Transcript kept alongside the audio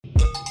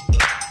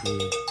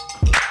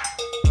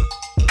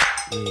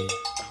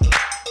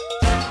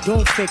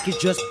Don't fake it,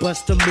 just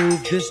bust a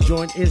move. This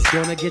joint is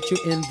gonna get you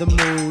in the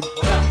mood.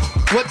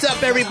 What's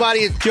up, everybody?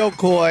 It's Joe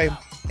Koy.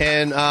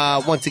 And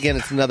once again,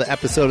 it's another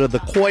episode of the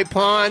Koy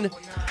Pond.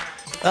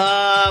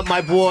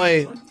 My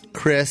boy,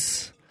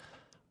 Chris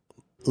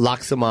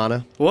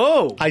Laksamana.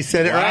 Whoa. I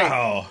said it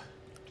right.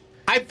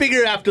 I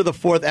figured after the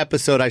fourth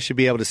episode, I should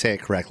be able to say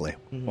it correctly.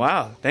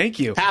 Wow. Thank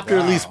you. After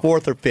at least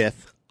fourth or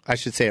fifth, I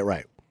should say it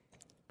right.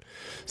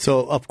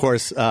 So, of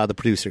course, the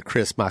producer,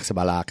 Chris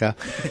Maxabalaka.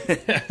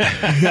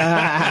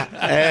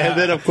 And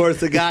then, of course,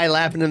 the guy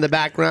laughing in the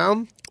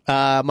background,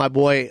 my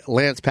boy,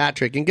 Lance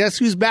Patrick. And guess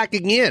who's back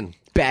again?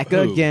 Back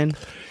again.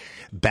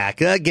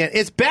 Back again.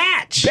 It's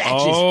Batch.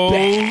 Batch is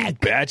back.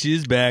 Batch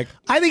is back.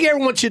 I think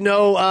everyone should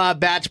know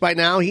Batch by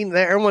now.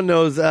 Everyone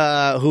knows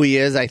who he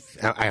is. I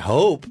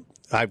hope.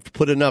 I've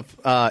put enough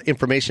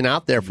information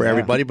out there for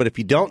everybody, but if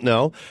you don't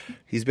know,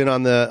 he's been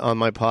on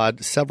my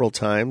pod several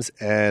times,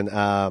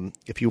 and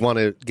if you want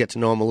to get to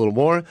know him a little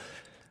more,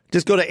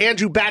 just go to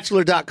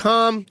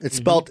andrewbachelor.com. It's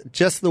spelled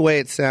just the way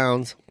it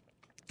sounds.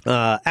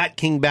 At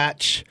King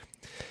Batch.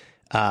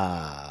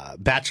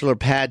 Bachelor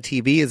Pad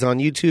TV is on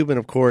YouTube, and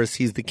of course,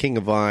 he's the king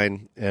of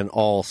Vine and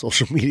all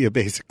social media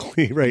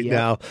basically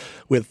now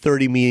with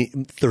 30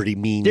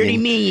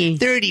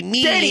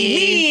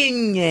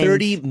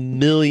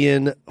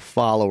 million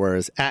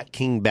followers at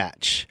King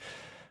Batch.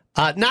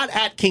 Not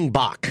at King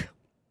Bach.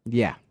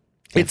 Yeah.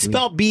 Definitely. It's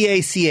spelled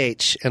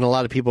B-A-C-H, and a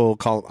lot of people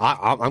call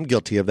I'm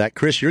guilty of that.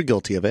 Chris, you're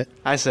guilty of it.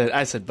 I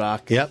said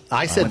Bach. Yep.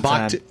 I said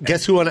Bach.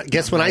 Guess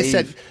when I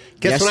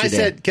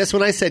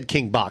said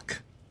King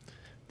Bach?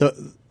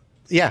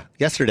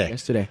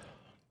 Yesterday.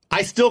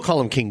 I still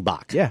call him King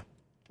Bach. Yeah.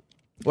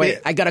 Wait,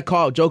 I got a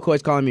call. Joe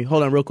Koy's calling me.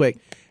 Hold on real quick.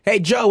 Hey,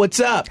 Joe, what's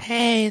up?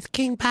 Hey, is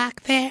King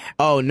Bach there?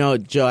 Oh, no,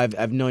 Joe,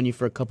 I've known you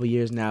for a couple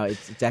years now.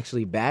 It's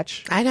actually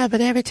Batch. I know,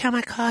 but every time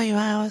I call you,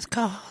 I always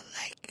call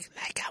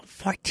like I'm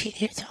 14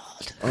 years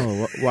old.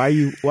 Oh, why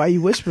are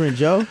you whispering,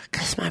 Joe?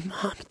 Because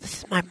this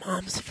is my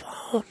mom's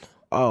phone.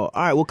 Oh, all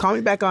right. Well, call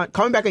me back on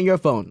your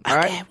phone. All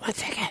right. Okay, 1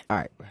 second. All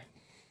right.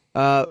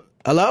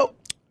 Hello?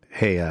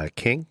 Hey,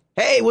 King.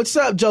 Hey, what's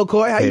up, Joe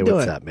Koy? How you doing?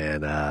 What's up,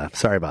 man?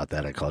 Sorry about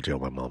that. I called you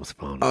on my mom's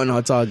phone. Oh, no,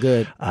 it's all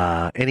good.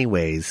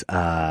 Anyways,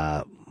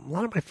 a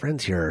lot of my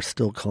friends here are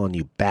still calling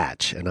you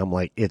Batch, and I'm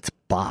like, it's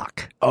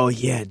Bach. Oh,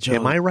 yeah, Joe.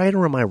 Am I right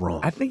or am I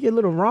wrong? I think you're a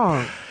little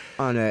wrong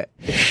on that.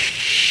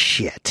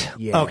 Shit.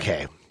 Yeah.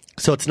 Okay.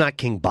 So it's not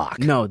King Bach.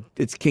 No,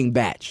 it's King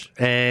Batch.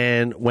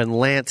 And when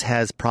Lance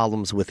has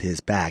problems with his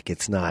back,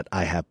 it's not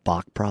I have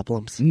Bach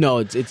problems? No,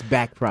 it's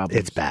back problems.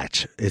 It's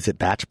Batch. Is it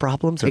Batch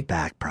problems or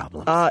back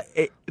problems?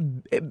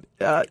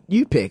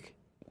 You pick.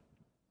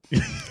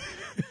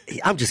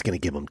 I'm just going to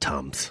give him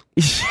Tums.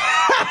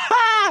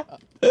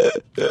 I'm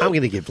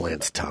going to give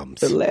Lance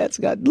Tums. Lance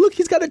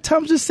he's got a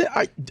Tums to sit.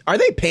 Are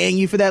they paying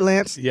you for that,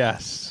 Lance?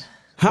 Yes.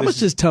 How much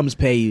does Tums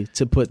pay you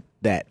to put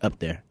that up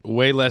there?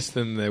 Way less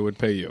than they would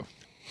pay you.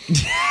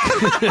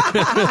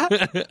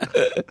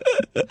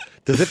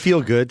 Does it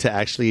feel good to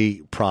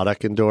actually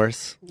product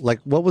endorse? Like,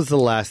 what was the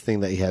last thing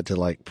that you had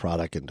to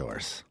product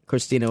endorse?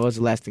 Christina, what was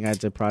the last thing I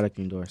had to product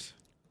endorse?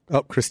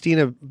 Oh,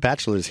 Christina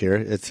Bachelor's here.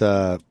 It's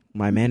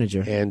my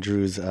manager,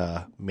 Andrew's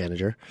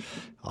manager,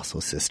 also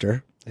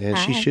sister, and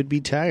Hi. she should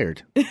be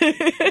tired.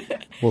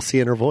 We'll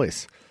see in her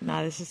voice.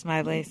 No, this is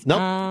my voice.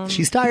 Nope,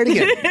 she's tired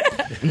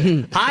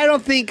again. I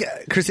don't think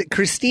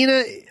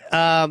Christina,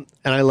 and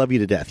I love you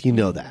to death. You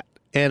know that.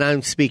 And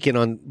I'm speaking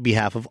on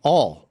behalf of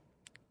all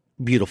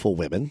beautiful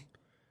women.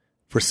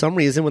 For some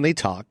reason, when they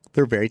talk,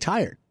 they're very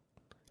tired.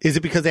 Is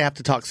it because they have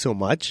to talk so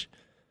much?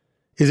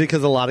 Is it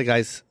because a lot of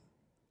guys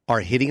are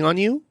hitting on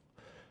you?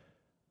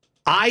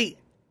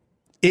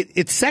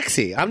 It's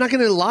sexy. I'm not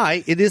going to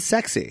lie. It is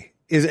sexy.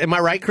 Am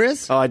I right,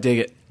 Chris? Oh, I dig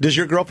it. Does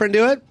your girlfriend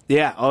do it?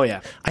 Yeah. Oh, yeah.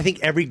 I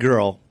think every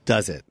girl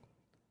does it.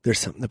 There's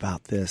something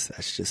about this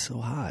that's just so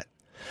hot.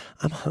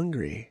 I'm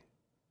hungry.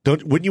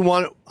 Wouldn't you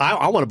want?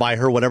 I want to buy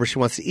her whatever she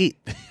wants to eat.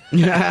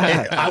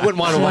 I wouldn't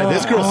want to buy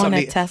this girl I want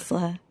something. a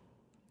Tesla.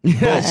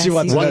 She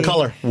wants What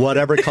color?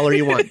 Whatever color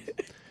you want.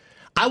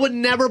 I would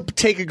never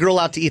take a girl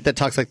out to eat that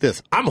talks like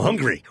this. I'm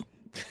hungry.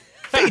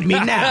 Feed me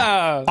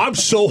now. I'm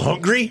so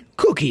hungry.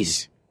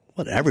 Cookies.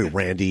 Whatever,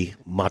 Randy,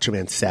 Macho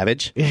Man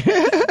Savage.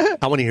 I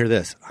want to hear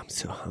this. I'm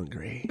so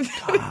hungry.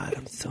 God,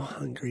 I'm so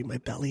hungry. My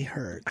belly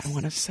hurts. I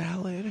want a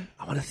salad.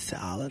 I want a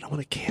salad. I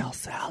want a kale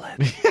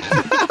salad.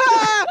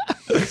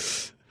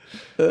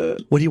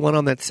 What do you want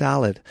on that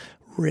salad?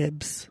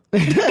 Ribs.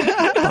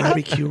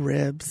 Barbecue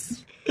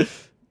ribs.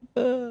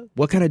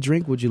 What kind of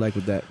drink would you like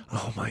with that?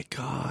 Oh, my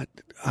God.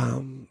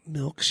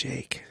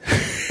 Milkshake.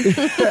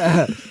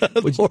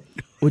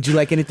 Would you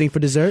like anything for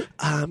dessert?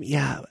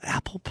 Yeah,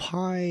 apple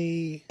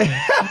pie.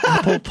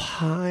 Apple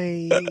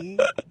pie.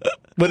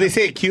 When they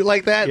say it cute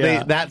like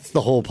that, that's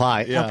the whole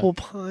pie. Yeah. Apple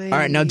pie. All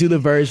right, now do the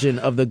version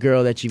of the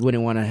girl that you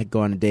wouldn't want to go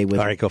on a date with.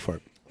 All right, go for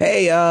it.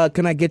 Hey,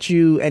 can I get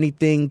you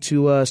anything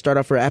to start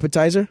off for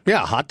appetizer?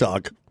 Yeah, a hot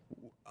dog.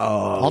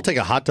 I'll take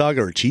a hot dog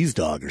or a cheese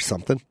dog or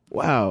something.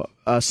 Wow.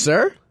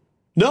 Sir?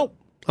 No.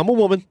 I'm a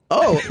woman.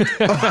 Oh,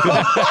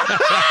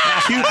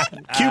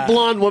 Cute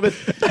blonde woman.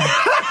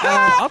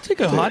 I'll take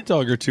a hot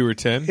dog or 2 or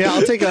 10. Yeah,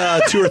 I'll take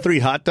 2 or 3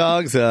 hot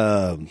dogs.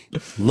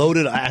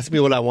 Loaded. Ask me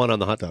what I want on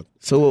the hot dog.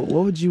 so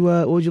what would you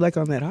like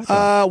on that hot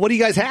dog? What do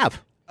you guys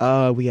have?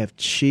 We have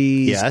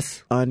cheese,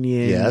 Yes.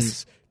 onions,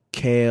 Yes.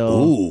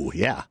 kale, Ooh,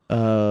 yeah.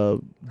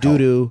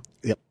 doo-doo.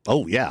 Yep.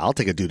 Oh, yeah. I'll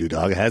take a doo-doo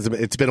dog.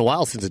 It's been a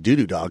while since a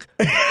doo-doo dog.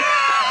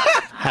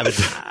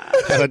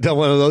 haven't done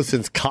one of those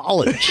since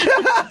college.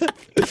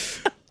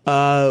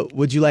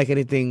 Would you like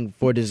anything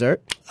for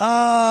dessert?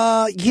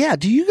 Yeah.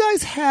 Do you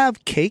guys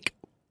have cake?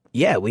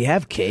 Yeah, we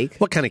have cake.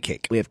 What kind of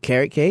cake? We have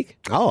carrot cake.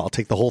 Oh, I'll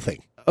take the whole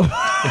thing.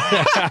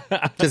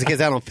 Just in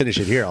case I don't finish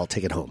it here, I'll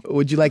take it home.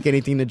 Would you like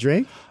anything to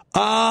drink?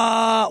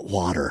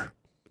 Water.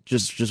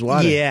 Just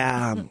water.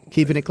 Yeah.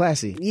 Keeping it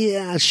classy.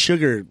 Yeah,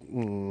 sugar.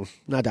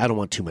 I don't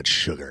want too much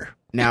sugar.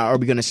 Now, are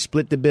we going to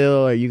split the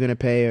bill? Are you going to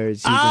pay, or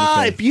is he going to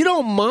pay? If you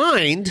don't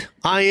mind,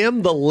 I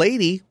am the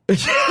lady.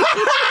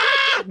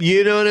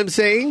 You know what I'm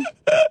saying?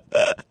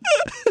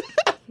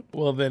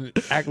 Well, then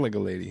act like a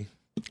lady.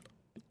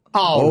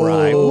 All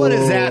right. What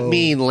does that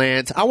mean,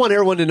 Lance? I want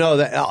everyone to know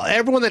that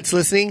everyone that's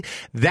listening,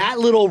 that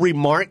little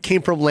remark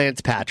came from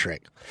Lance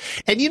Patrick.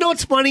 And you know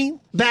what's funny,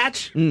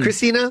 Batch,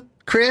 Christina,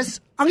 Chris?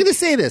 I'm going to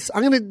say this.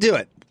 I'm going to do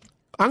it.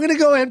 I'm going to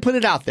go ahead and put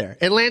it out there.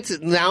 And Lance,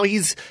 now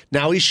he's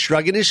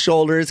shrugging his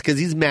shoulders because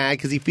he's mad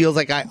because he feels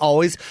like I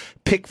always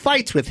pick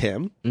fights with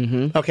him.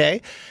 Mm-hmm.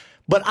 Okay.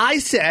 But I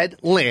said,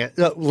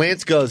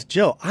 Lance goes,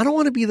 Joe, I don't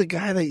want to be the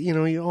guy that,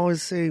 you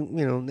always say,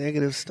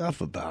 negative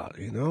stuff about,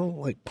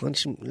 like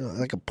punching,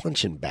 like a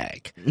punching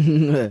bag.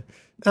 And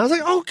I was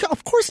like, oh,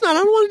 of course not. I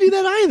don't want to do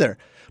that either.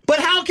 But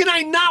how can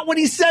I not when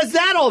he says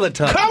that all the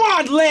time? Come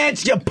on,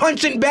 Lance, you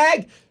punching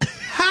bag.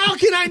 How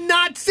can I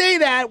not say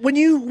that when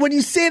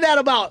you say that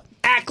about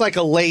act like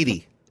a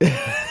lady? Well,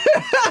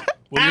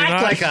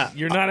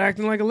 you're not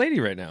acting like a lady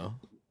right now.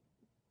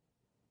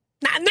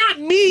 Not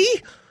me.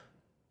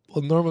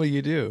 Well, normally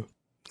you do.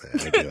 I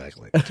do act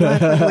like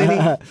a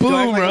lady.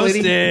 Boom,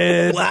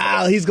 roasted.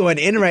 Wow, he's going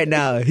in right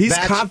now. He's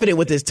confident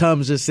with his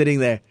Tums just sitting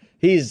there.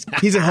 He's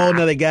a whole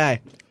nother guy.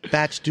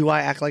 Batch, do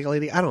I act like a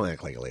lady? I don't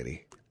act like a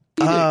lady.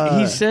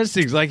 He says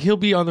things like he'll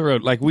be on the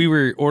road. Like we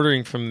were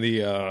ordering from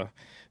the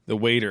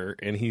waiter,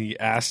 and he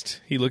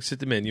looks at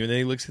the menu, and then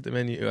he looks at the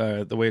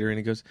menu, the waiter, and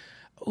he goes,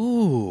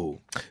 "Ooh,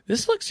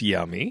 this looks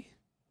yummy.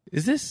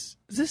 Is this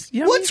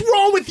yummy?" What's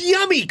wrong with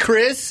yummy,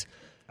 Chris?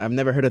 I've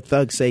never heard a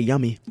thug say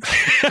yummy. Be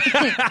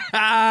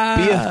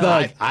a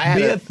thug.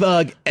 Be a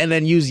thug and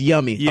then use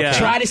yummy. Yeah.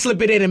 Try to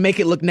slip it in and make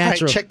it look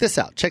natural. All right,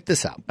 check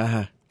this out.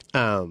 Uh-huh.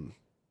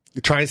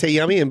 You're trying to say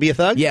yummy and be a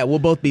thug? Yeah, we'll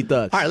both be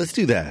thugs. All right, let's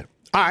do that.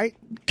 All right.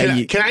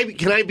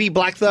 Can I be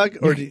black thug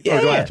or do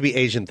I have to be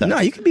Asian thug? No,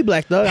 you can be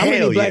black thug. I'm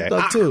gonna be black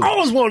thug too. I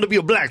always wanted to be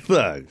a black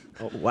thug.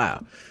 Oh,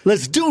 wow.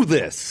 Let's do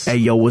this. Hey,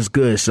 yo, what's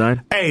good,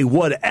 son? Hey,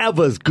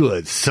 whatever's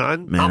good,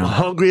 son. Man, I'm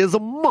hungry as a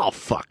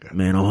motherfucker.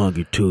 Man, I'm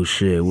hungry too.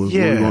 Shit. We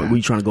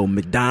trying to go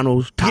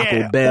McDonald's,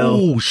 Taco Bell,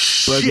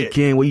 Burger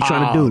King? What you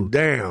trying to do?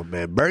 Damn,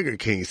 man. Burger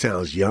King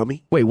sounds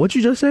yummy. Wait, what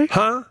you just say?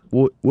 Huh?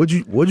 What'd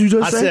you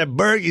just say? I said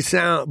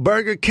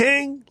Burger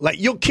King? Like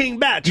you're King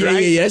Batch,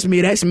 right? Yeah, that's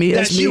me. That's me.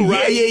 That's you,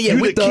 right?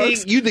 Yeah.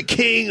 You the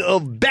king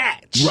of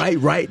Batch.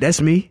 Right.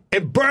 That's me.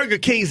 And Burger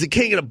King's the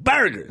king of the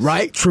burgers.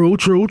 Right. True.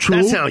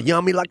 That sounds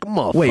yummy like a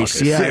motherfucker. Wait,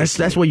 see,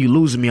 that's where you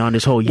losing me on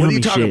this whole yummy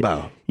shit. What are you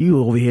talking about?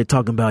 You over here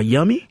talking about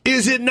yummy?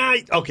 Is it not?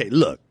 Okay,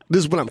 look. This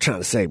is what I'm trying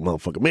to say,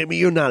 motherfucker. Maybe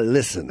you're not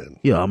listening.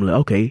 Yeah, I'm like,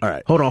 okay. All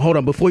right. Hold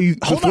on. Before you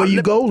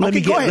go, let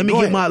me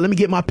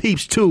get my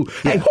peeps too.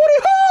 Yeah. Hey, hootie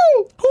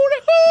hoo!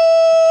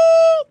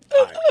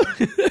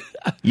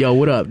 Yo,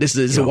 what up? This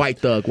is a white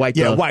thug.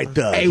 Yeah, white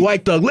thug. Hey,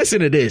 white thug,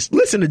 listen to this.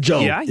 Listen to Joe.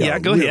 Yeah,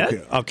 go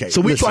ahead. Okay.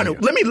 So we trying to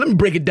let me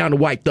break it down to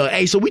white thug.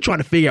 Hey, so we trying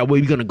to figure out where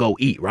we're gonna go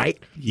eat, right?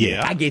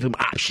 Yeah. I gave him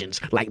options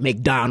like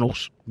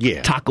McDonald's,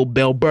 yeah, Taco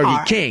Bell,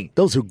 Burger King.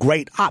 Those are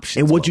great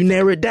options. And what'd you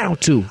narrow it down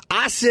to?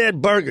 I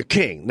said Burger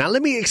King. Now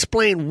let me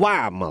explain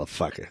why,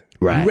 motherfucker.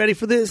 Right. You ready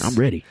for this? I'm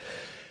ready.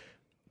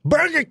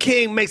 Burger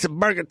King makes a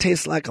burger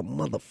taste like a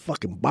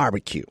motherfucking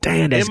barbecue.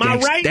 Damn, that's Am I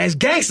gangsta. right? That's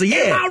gangster,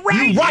 yeah. Am I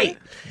right? You right.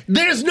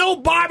 There's no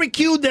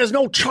barbecue. There's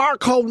no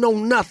charcoal, no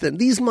nothing.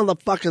 These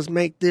motherfuckers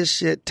make this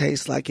shit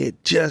taste like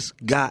it just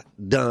got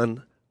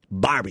done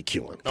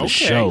barbecuing. For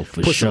sure.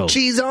 Put some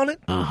cheese on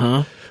it.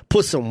 Uh-huh.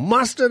 Put some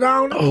mustard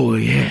on it. Oh,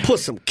 yeah. Put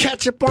some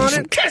ketchup on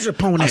it.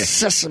 A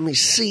sesame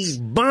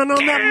seed bun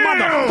on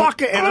that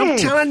motherfucker. And I'm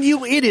telling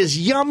you, it is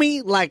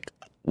yummy like...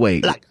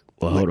 Wait.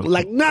 Well, hold on.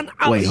 Like none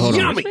other. Wait, hold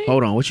yummy. on.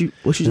 Hold on. What you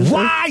just say?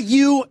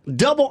 Y-U-M-M-Y.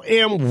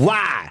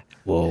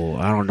 Whoa,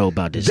 I don't know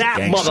about this. That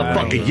gangster.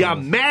 motherfucker,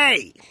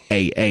 yummy.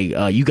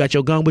 Hey, you got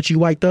your gun with you,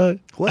 white thug?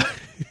 What?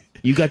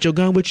 You got your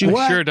gun with you?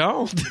 I sure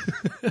don't.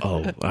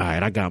 Oh, all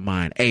right, I got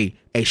mine. Hey,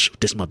 shoot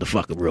this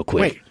motherfucker real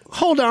quick. Wait,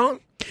 hold on.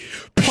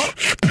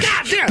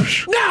 God damn.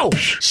 No.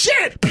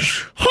 Shit.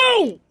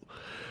 Who?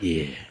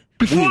 Yeah.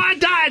 Before I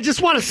die, I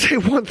just want to say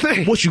one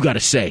thing. What you got to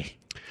say?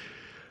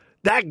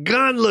 That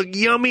gun look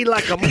yummy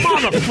like a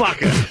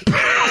motherfucker.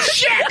 Oh,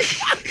 shit.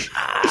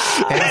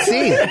 And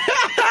see.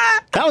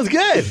 That was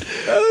good.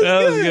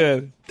 That was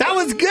good. That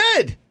was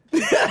good.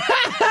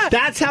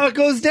 That's how it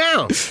goes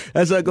down.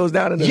 That's how it goes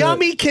down in the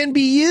Yummy can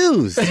be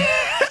used.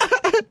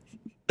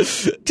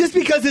 Just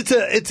because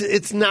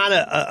it's not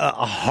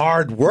a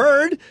hard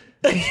word.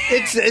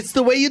 It's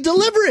the way you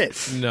deliver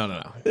it.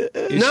 No. You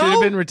should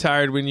have been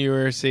retired when you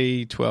were,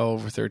 say,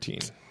 12 or 13.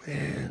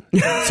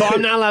 So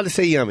I'm not allowed to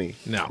say yummy.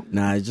 No.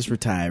 Nah, just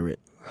retire it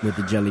with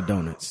the jelly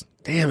donuts.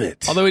 Damn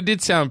it. Although it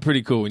did sound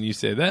pretty cool when you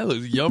said that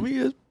looks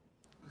yummy.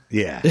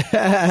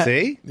 Yeah.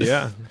 See?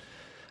 Yeah.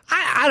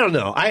 I don't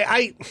know.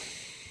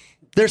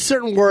 There's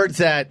certain words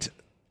that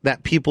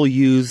people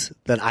use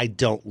that I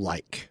don't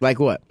like. Like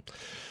what?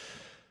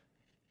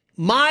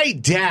 My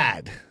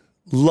dad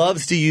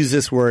loves to use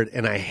this word,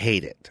 and I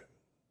hate it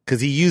because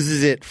he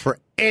uses it for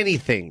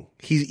anything.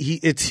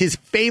 It's his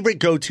favorite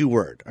go-to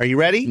word. Are you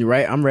ready? You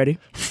right? I'm ready.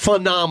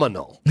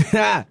 Phenomenal.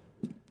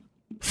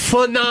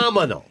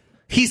 Phenomenal.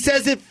 He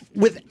says it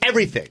with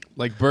everything.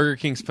 Like Burger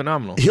King's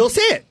phenomenal. He'll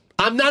say it.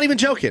 I'm not even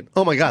joking.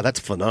 Oh my God, that's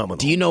phenomenal.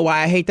 Do you know why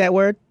I hate that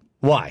word?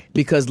 Why?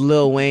 Because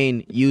Lil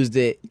Wayne used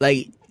it.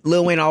 Like,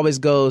 Lil Wayne always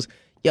goes,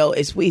 yo,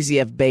 it's Weezy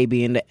F,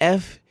 baby, and the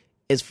F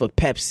is for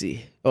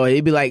Pepsi. Or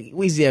he'd be like,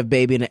 Weezy F,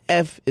 baby, and the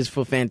F is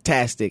for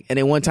fantastic. And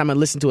then one time I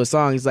listened to a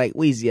song, he's like,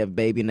 Weezy F,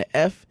 baby, and the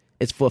F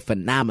is for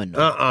phenomenal.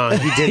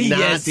 He did not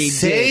Yes, he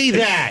say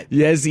did. that.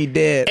 Yes, he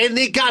did. And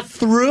it got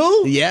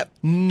through? Yep.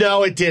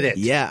 No, it didn't.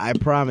 Yeah, I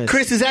promise.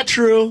 Chris, is that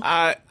true?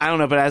 I don't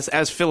know, but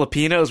as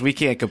Filipinos, we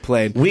can't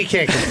complain. We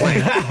can't complain.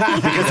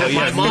 Because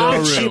Yeah, my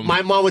no room.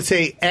 my mom would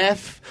say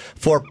F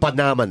for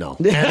phenomenal.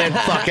 And then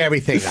fuck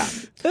everything up.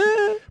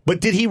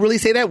 But did he really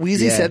say that?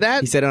 Weezy Yeah, said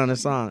that? He said it on the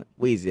song.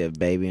 Weezy F,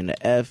 baby, and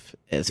the F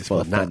is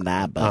for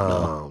phenomenal.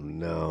 Oh,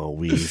 no,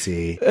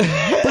 Weezy.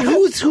 But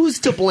who's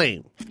to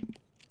blame?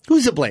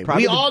 Who's to blame?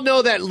 Probably we all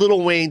know that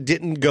Lil Wayne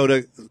didn't go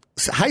to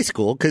high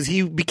school because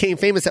he became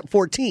famous at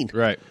 14.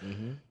 Right.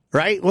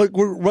 Right? What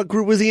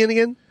group was he in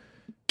again?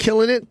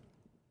 Killing it?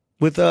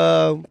 With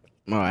Oh,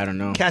 I don't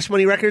know. Cash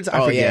Money Records?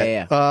 I forget.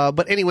 yeah.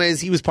 But anyways,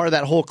 he was part of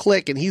that whole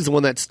clique, and he's the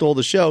one that stole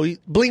the show.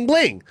 Bling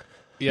Bling.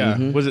 Yeah.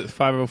 Was it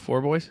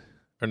 504 Boys?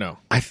 Or no?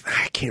 I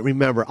can't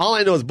remember. All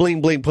I know is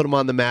Bling Bling put him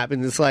on the map,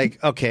 and it's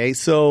like, okay,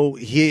 so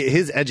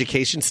his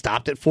education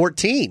stopped at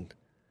 14.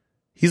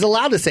 He's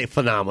allowed to say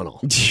phenomenal.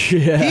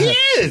 Yeah. He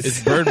It's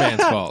is.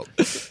 Birdman's fault.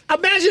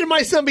 Imagine if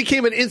my son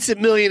became an instant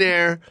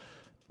millionaire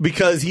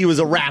because he was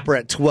a rapper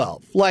at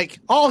 12. Like,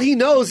 all he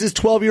knows is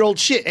 12-year-old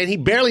shit, and he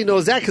barely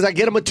knows that because I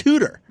get him a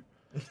tutor.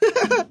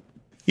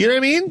 You know what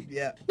I mean?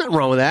 Yeah. Nothing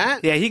wrong with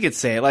that. Yeah, he could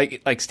say it.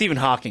 Like Stephen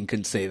Hawking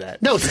couldn't say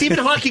that. No, Stephen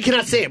Hawking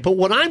cannot say it. But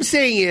what I'm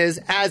saying is,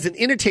 as an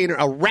entertainer,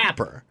 a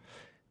rapper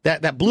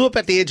that blew up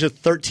at the age of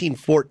 13,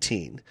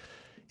 14,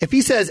 if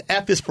he says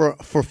F is for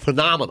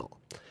phenomenal,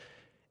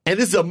 and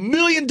this is $1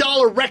 million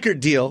record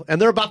deal, and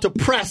they're about to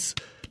press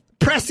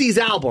these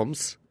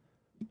albums,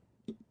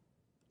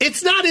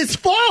 it's not his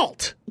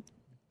fault.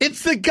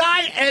 It's the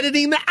guy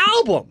editing the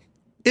album.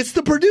 It's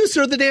the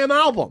producer of the damn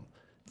album.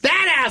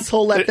 That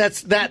asshole let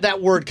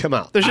that word come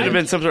out. There should have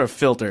been some sort of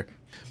filter.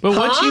 But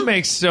once you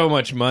make so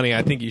much money,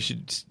 I think you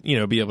should,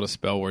 be able to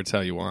spell words how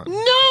you want.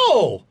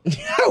 No!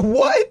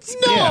 What?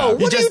 No! Yeah.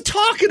 What are you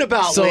talking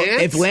about, So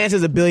Lance? if Lance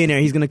is a billionaire,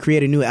 he's going to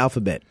create a new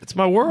alphabet. It's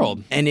my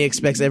world. And he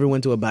expects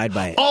everyone to abide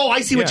by it. Oh,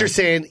 I see what Yeah. you're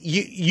saying.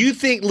 You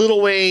think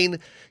Lil Wayne,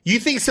 you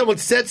think someone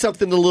said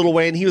something to Lil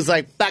Wayne, he was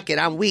like, fuck it,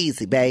 I'm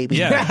Weezy, baby.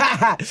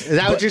 Yeah. Is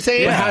that what you're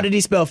saying? But how did he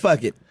spell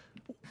fuck it?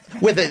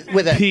 With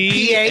a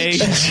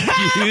PH?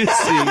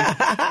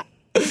 PHUC.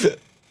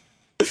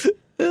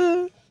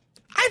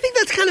 I think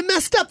that's kind of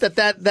messed up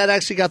that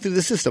actually got through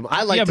the system.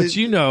 I like Yeah,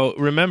 to, but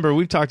remember,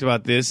 we've talked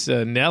about this,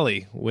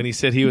 Nelly, when he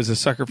said he was a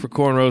sucker for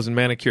cornrows and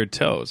manicured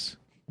toes.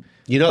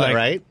 you know that, Like,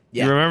 right?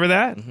 Yeah. You remember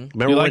that? Remember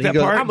you when like he that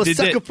goes, part? I'm a Did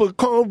sucker they- for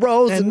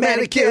cornrows and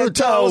manicured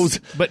toes.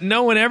 But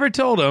no one ever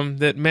told him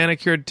that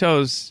manicured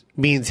toes.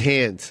 Means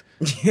hands.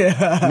 Manicure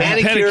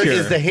Pedicure.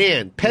 is the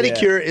hand.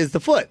 Pedicure is the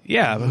foot.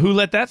 Yeah, but who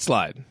let that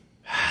slide?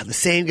 The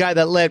same guy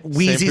that let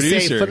Weezy say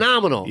producer.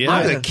 phenomenal. Yeah.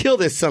 I'm going to kill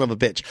this son of a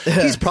bitch.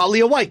 He's probably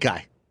a white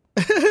guy.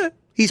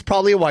 He's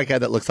probably a white guy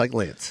that looks like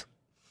Lance.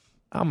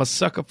 I'm a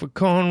sucker for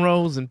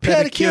cornrows and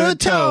pedicure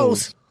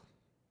toes.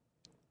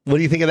 What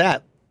do you think of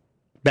that,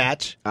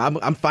 Batch?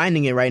 I'm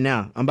finding it right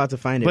now. I'm about to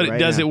find it But right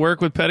does now. it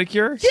work with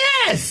pedicure?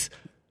 Yes!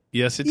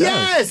 Yes, it does.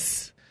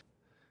 Yes!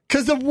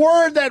 Because the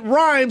word that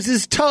rhymes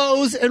is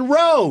toes and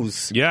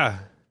rows. Yeah.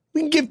 We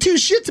can give two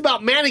shits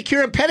about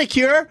manicure and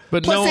pedicure,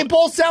 But plus no- they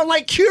both sound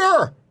like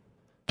cure.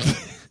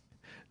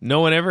 No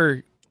one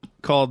ever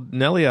called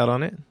Nelly out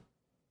on it.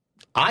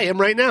 I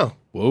am right now.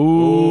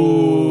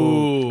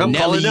 Whoa. I'm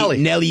calling Nelly.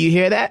 Nelly, you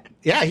hear that?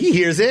 Yeah, he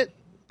hears it.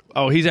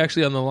 Oh, he's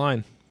actually on the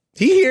line.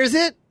 He hears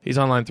it. He's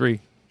on line 3.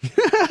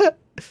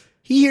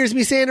 He hears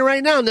me saying it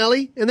right now,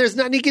 Nelly, and there's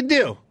nothing he can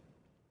do.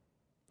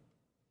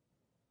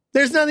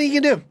 There's nothing he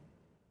can do.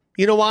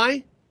 You know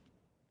why?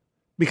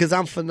 Because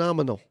I'm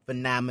phenomenal.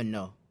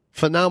 Phenomenal.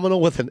 Phenomenal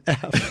with an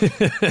F.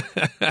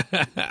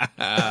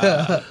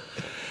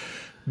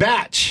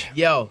 Batch.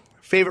 Yo,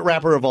 Favorite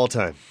rapper of all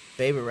time.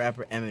 favorite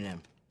rapper, Eminem.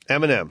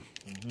 Eminem.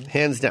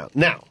 Hands down.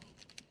 Now,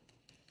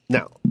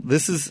 Now,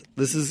 this is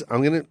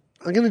I'm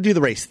gonna do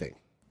the race thing.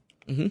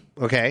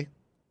 Mm-hmm. Okay.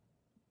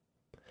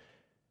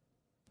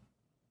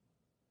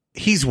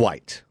 He's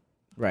white.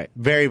 Right.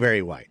 Very,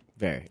 very white.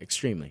 Very.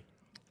 Extremely.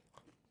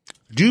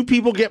 Do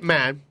people get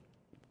mad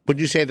when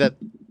you say that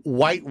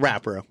white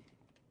rapper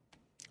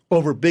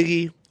over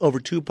Biggie, over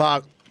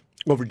Tupac,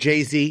 over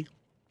Jay-Z,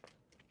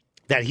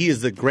 that he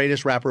is the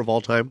greatest rapper of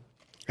all time,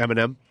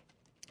 Eminem?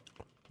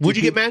 Would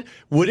you get mad?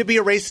 Would it be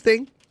a race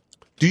thing?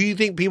 Do you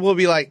think people would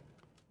be like,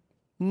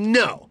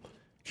 no,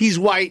 he's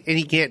white and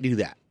he can't do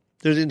that?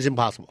 It's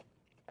impossible.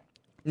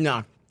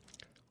 No.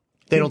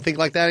 They don't think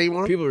like that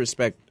anymore? People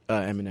respect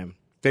Eminem.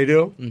 They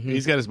do? Mm-hmm.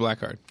 He's got his black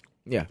card.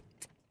 Yeah.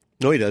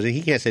 No, he doesn't.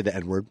 He can't say the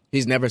N-word.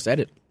 He's never said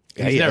it.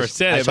 He's never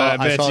said it,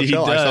 but I bet you he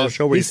does. I saw a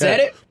show where He said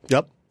it?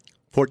 Yep.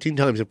 14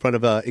 times in front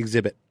of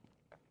Exhibit.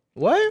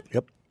 What?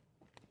 Yep.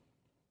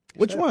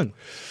 Which one?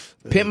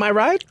 Pimp My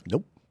Ride?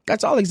 Nope.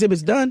 That's all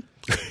Exhibit's done.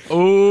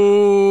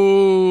 Ooh.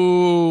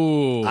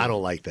 I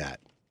don't like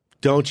that.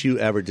 Don't you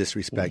ever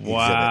disrespect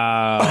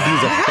Wow.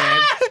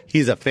 Exhibit.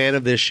 He's a fan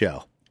of this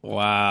show.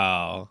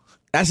 Wow.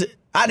 That's it.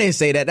 I didn't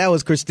say that. That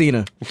was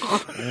Christina.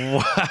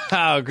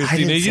 Wow,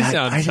 Christina, you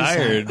sound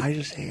tired. I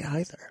just say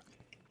either.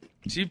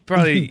 She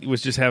probably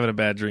was just having a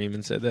bad dream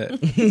and said that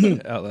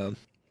out loud.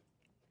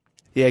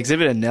 Yeah,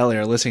 Exhibit and Nelly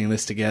are listening to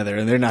this together,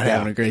 and they're not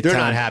having a great They're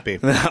time. not happy.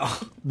 No.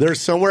 They're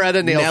somewhere at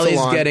a nail Nelly's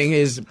salon. getting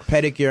his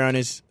pedicure on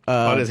his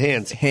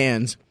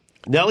hands.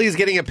 Nelly's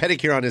getting a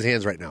pedicure on his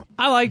hands right now.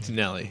 I liked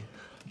Nelly.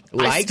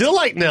 I still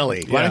like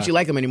Nelly. Why don't you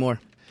like him anymore?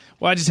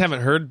 Well, I just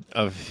haven't heard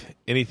of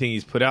anything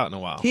he's put out in a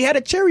while. He had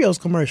a Cheerios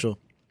commercial.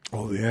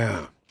 Oh,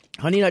 yeah.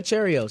 Honey Nut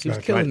Cheerios. He was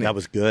killing it. That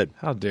was good.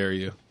 How dare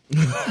you?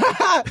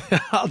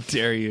 How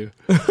dare you?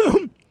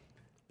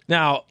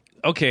 Now,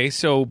 okay,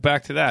 so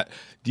back to that.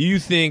 Do you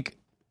think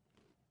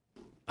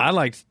I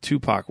liked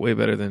Tupac way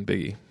better than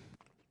Biggie?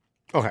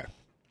 Okay.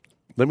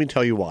 Let me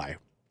tell you why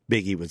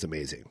Biggie was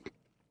amazing.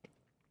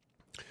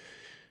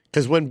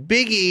 Because when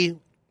Biggie...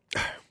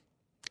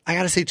 I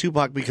got to say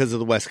Tupac because of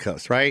the West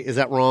Coast, right? Is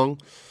that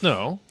wrong?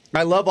 No.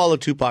 I love all of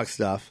Tupac's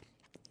stuff.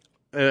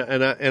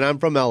 And I'm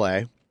from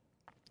L.A.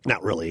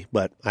 Not really,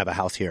 but I have a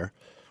house here.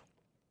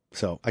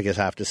 So I guess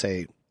I have to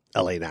say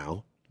L.A.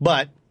 now.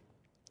 But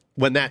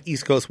when that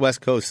East Coast,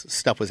 West Coast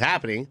stuff was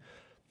happening,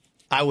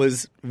 I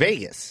was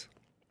Vegas.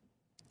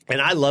 And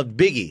I loved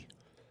Biggie.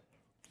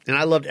 And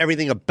I loved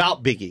everything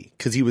about Biggie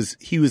because he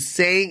was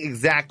saying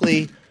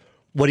exactly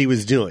what he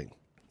was doing.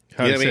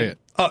 How do you say it?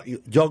 Oh,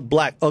 young,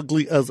 black,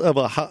 ugly as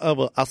ever,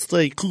 however, I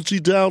stay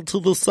coochie down to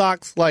the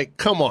socks. Like,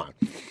 come on.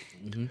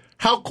 Mm-hmm.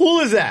 How cool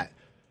is that?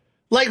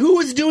 Like, who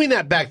was doing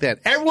that back then?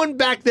 Everyone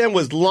back then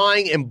was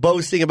lying and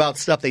boasting about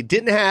stuff they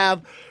didn't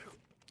have,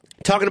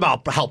 talking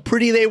about how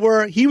pretty they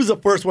were. He was the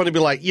first one to be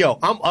like, yo,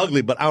 I'm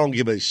ugly, but I don't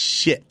give a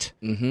shit.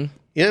 Mm-hmm. You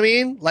know what I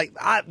mean? Like,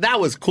 that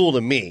was cool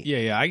to me.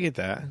 Yeah, I get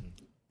that.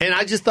 And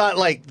I just thought,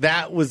 like,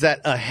 that was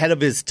that ahead of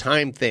his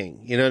time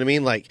thing. You know what I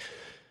mean? Like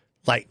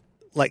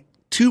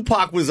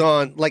Tupac was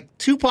on, like,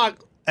 Tupac,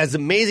 as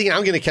amazing,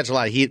 I'm going to catch a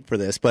lot of heat for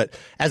this, but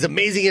as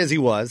amazing as he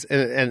was,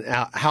 and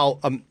how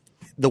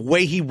the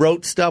way he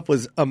wrote stuff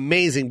was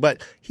amazing,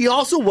 but he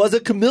also was a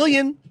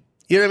chameleon.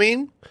 You know what I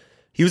mean?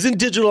 He was in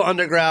Digital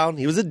Underground.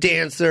 He was a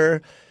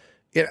dancer.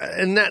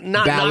 And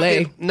not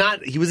ballet.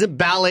 He was a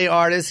ballet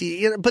artist.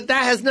 But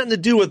that has nothing to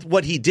do with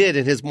what he did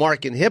in his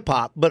mark in hip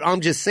hop. But I'm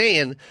just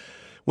saying,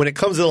 when it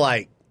comes to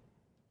like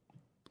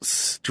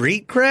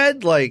street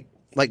cred, like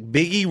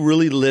Biggie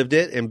really lived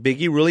it, and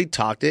Biggie really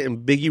talked it,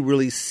 and Biggie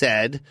really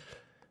said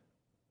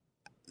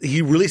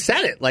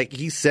it. Like,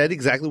 he said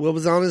exactly what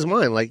was on his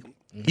mind. Like,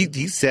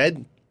 he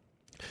said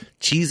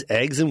cheese,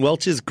 eggs, and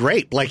Welch's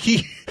grape. Like,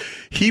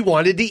 he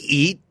wanted to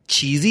eat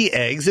cheesy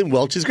eggs and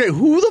Welch's grape.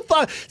 Who the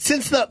fuck?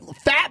 Since the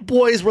Fat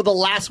Boys were the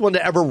last one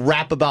to ever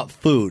rap about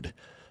food,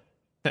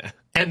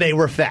 and they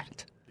were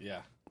fat.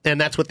 Yeah.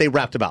 And that's what they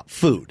rapped about,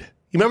 food.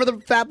 You remember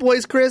the Fat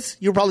Boys, Chris?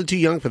 You were probably too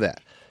young for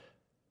that.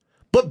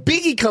 But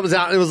Biggie comes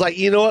out and was like,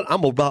 you know what?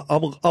 I'm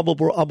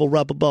a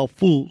rap about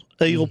food.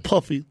 Hey, yo,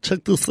 Puffy,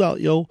 check this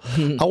out, yo.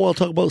 I want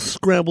to talk about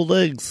scrambled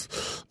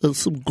eggs and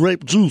some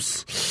grape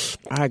juice.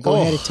 All right, go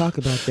ahead and talk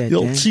about that,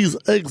 Yo, Dan. cheese,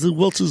 eggs, and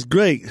Welch's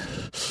great.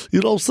 You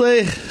know what I'm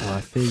saying? Oh,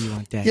 I feel you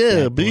on that. Yeah,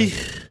 that B. boy.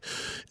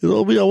 You know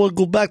what I mean? I want to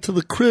go back to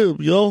the crib,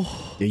 yo.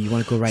 Yeah, you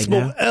want to go right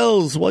Smoke now?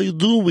 L's while you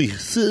do me.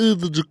 Sit in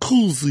the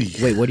jacuzzi.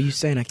 Wait, what are you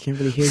saying? I can't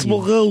really hear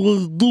Smoke you. L's while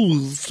you do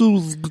me. Sit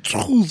in the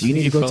jacuzzi. Do you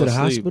need to go to the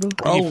hospital?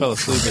 He fell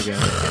asleep again.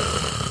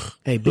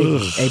 Hey,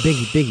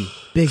 Biggie.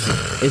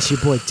 It's your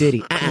boy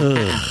Diddy.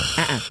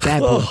 Bad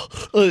boy.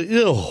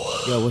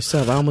 Yo, what's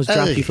up? I almost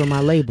dropped you from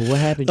my label. What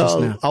happened just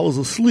now? I was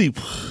asleep.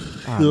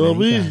 Oh, You know what I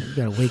man, mean? You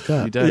gotta wake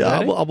up. Yeah,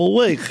 I'm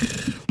awake.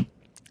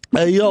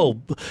 Hey, yo,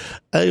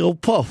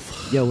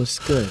 Puff. Yo, what's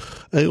good?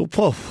 Hey, yo,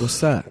 Puff.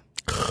 What's up?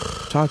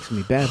 Talk to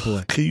me, bad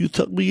boy. Can you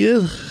tuck me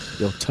in?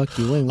 Yo, tuck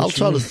you in. What I'm you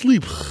trying to mean?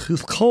 sleep.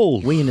 It's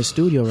cold. We in the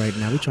studio right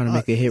now. We trying to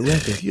make a hit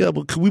record. Yeah,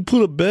 but can we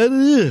put a bed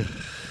in here?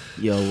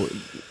 Yo,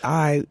 all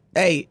right.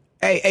 Hey,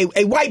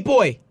 white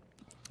boy.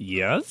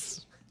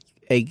 Yes?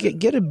 Hey,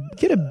 get a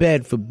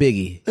bed for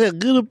Biggie. Yeah,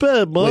 get a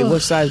bed, man. Wait,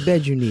 what size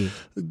bed you need?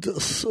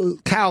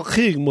 Cal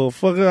King,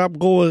 motherfucker. I'm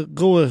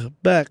going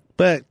back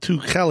to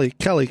Cali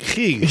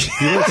King. You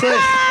know what I'm saying?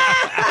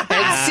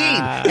 And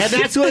scene. And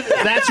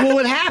that's what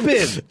would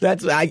happen.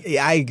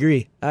 I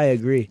agree.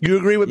 You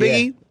agree with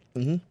Biggie?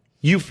 Yeah. Mm-hmm.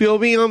 You feel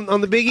me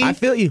on the Biggie? I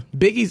feel you.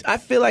 I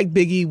feel like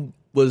Biggie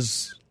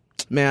was.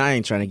 Man, I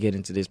ain't trying to get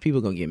into this.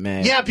 People gonna get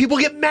mad. Yeah, people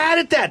get mad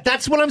at that.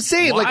 That's what I'm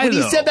saying. Why, like when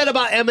he said that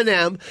about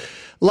Eminem,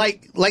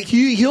 like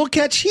he'll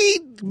catch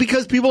heat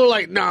because people are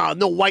like, nah,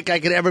 no white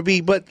guy could ever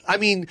be. But I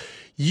mean,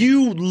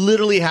 you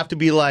literally have to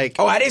be like,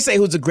 oh, I didn't say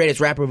who's the greatest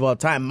rapper of all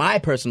time. My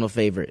personal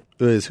favorite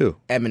is who?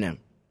 Eminem.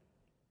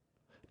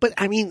 But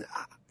I mean,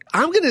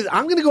 I'm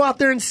gonna go out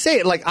there and say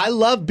it. Like I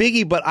love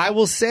Biggie, but I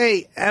will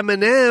say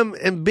Eminem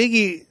and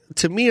Biggie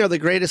to me are the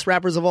greatest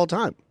rappers of all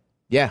time.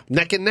 Yeah,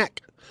 neck and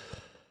neck.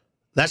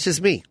 That's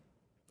just me.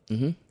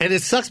 Mm-hmm. And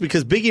it sucks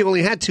because Biggie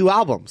only had 2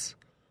 albums.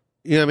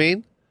 You know what I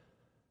mean?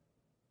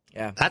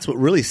 Yeah. That's what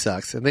really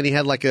sucks. And then he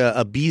had like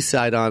a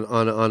B-side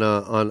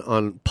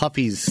on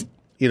Puffy's,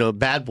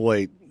 Bad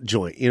Boy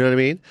joint. You know what I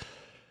mean?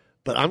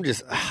 But I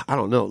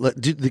don't know.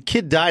 Dude, the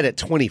kid died at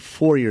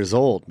 24 years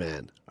old,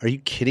 man. Are you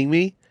kidding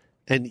me?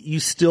 And you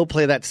still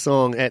play that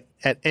song at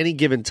any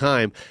given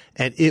time,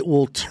 and it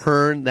will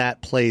turn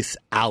that place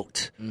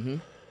out. Mm-hmm.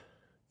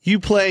 You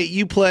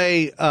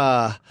play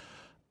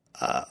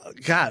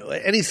God,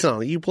 any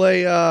song. You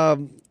play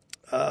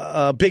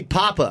Big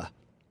Papa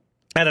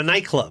at a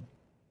nightclub.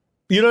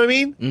 You know what I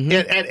mean? Mm-hmm.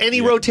 At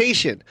any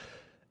rotation.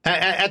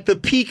 At the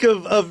peak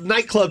of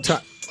nightclub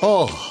time.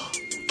 Oh.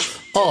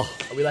 Are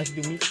we like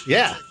to do music?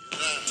 Yeah.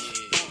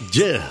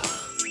 Yeah.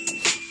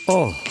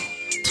 Oh.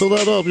 Turn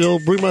that up, yo.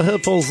 Bring my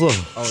headphones up.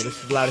 Oh, this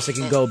is the loudest it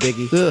can go,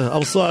 Biggie. Yeah,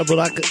 I'm sorry, but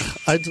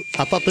I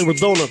thought they were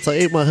donuts. I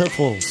ate my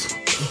headphones.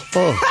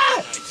 Oh.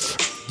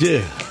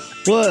 Yeah.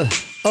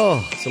 What?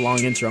 Oh. It's a long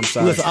intro, I'm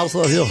sorry. Listen,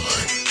 outside here.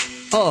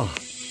 Oh.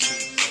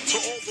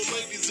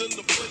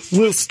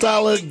 With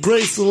style and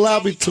grace, allow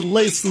me to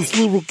lace these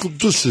lyrical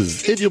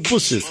dishes in your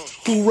bushes.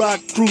 Who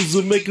rock,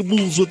 cruising, making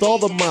moves with all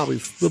the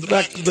mommies. The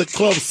back of the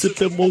club,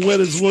 sipping more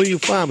wetters where you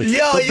find me.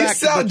 Yo, the you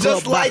sound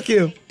just like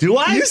him. Do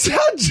I? You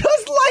sound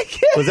just like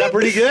him. Was that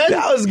pretty good?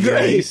 That was Yeah,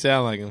 great. you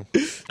sound like him.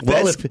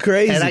 Well, That's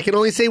crazy. And I can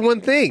only say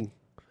one thing.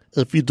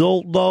 If you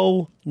don't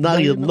know, now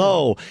you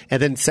know. And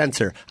then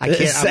censor. I'm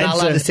not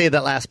allowed to say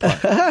that last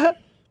part.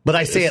 But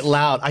I say it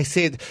loud. I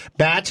say it,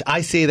 Batch,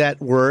 I say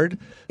that word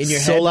in your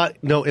so head? loud.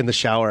 No, in the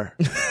shower.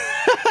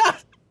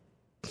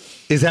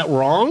 Is that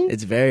wrong?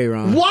 It's very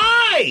wrong.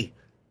 Why?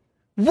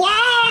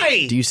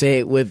 Why? Do you say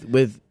it with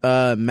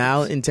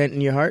malintent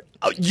in your heart?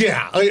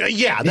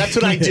 Yeah, that's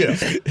what I do.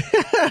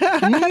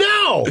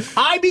 No,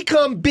 I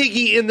become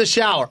Biggie in the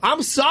shower.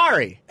 I'm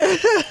sorry.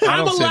 I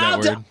I'm don't say that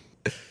allowed to. word.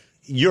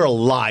 You're a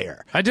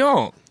liar. I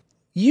don't.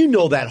 You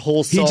know that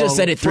whole song. He just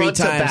said it 3 front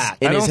to times back.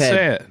 in I his don't head.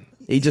 say it.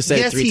 He just said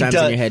Yes, it 3 he times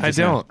does. in your head. I just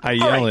now. don't. I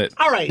yell it.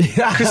 All right.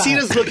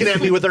 Christina's looking at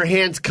me with her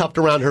hands cupped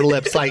around her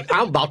lips like,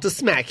 I'm about to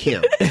smack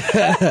him. And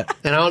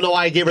I don't know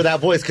why I gave her that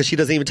voice because she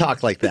doesn't even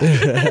talk like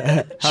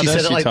that. How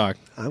does she like, talk?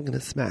 I'm going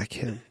to smack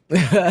him.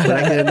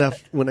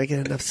 When I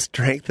get enough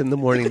strength in the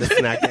morning to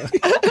smack him.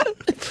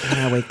 When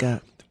I wake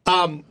up.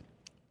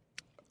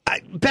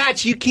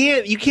 Batch, you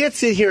can't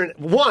sit here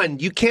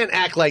and, you can't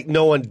act like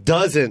no one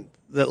doesn't.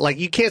 Like,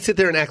 you can't sit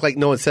there and act like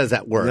no one says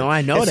that word. No,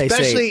 I know they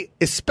say.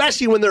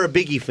 Especially when they're a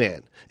Biggie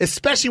fan.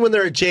 Especially when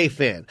they're a Jay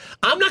fan.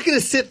 I'm not going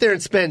to sit there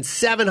and spend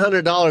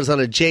 $700 on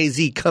a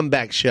Jay-Z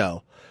comeback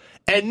show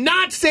and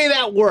not say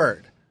that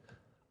word.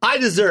 I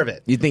deserve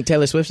it. You think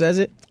Taylor Swift says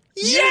it?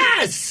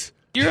 Yes!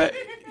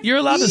 You're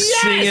allowed to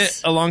sing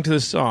it along to the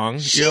song.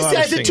 She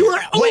says it to her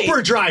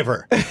Uber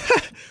driver.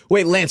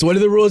 Wait, Lance, what are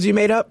the rules you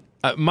made up?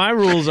 My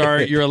rules are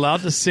you're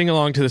allowed to sing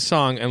along to the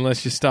song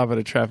unless you stop at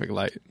a traffic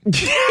light.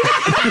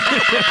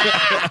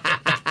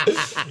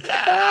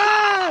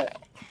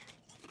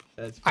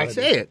 I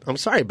say it. I'm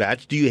sorry,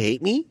 Batch. Do you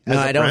hate me? No,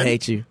 I don't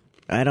hate you.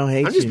 I don't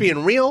hate you. I'm just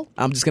being real.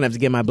 I'm just going to have to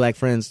get my black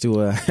friends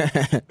to,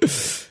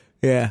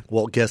 yeah.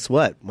 Well, guess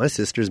what? My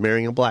sister's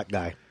marrying a black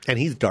guy, and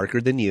he's darker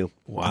than you.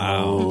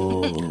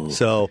 Wow.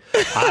 So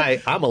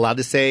I'm allowed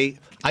to say,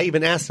 I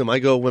even asked him, I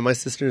go, when my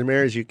sister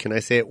marries you, can I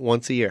say it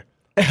once a year?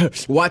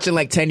 Watching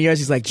like 10 years,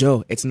 he's like,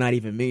 Joe, it's not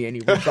even me. And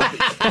he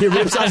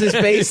rips off his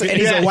face, and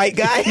he's a white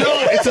guy. No,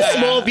 it's a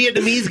small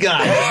Vietnamese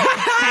guy.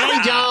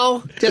 Hey,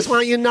 Joe. Just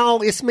want you to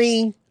know, it's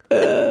me.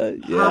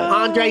 I'm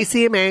Andre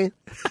Seaman.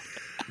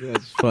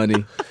 That's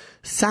funny.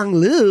 Sang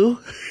Lu.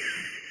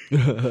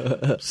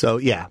 So,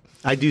 yeah,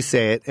 I do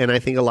say it, and I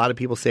think a lot of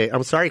people say it.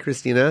 I'm sorry,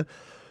 Christina.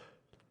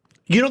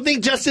 You don't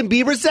think Justin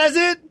Bieber says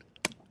it?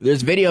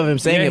 There's video of him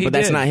saying it, but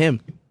that's not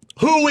him.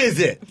 Who is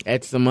it?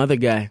 It's some other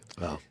guy.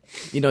 Oh.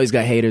 You know he's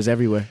got haters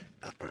everywhere.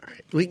 All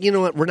right. Well, you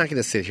know what? We're not going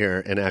to sit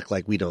here and act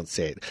like we don't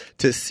say it.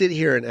 To sit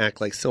here and act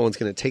like someone's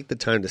going to take the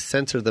time to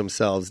censor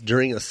themselves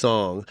during a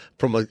song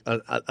from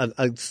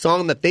a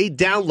song that they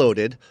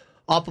downloaded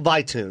off of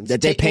iTunes.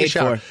 That they paid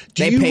for.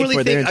 Do you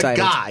really think a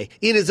guy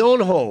in his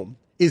own home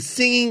is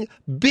singing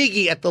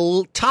Biggie at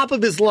the top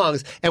of his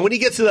lungs, and when he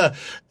gets to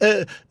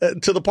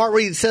the part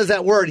where he says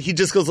that word, he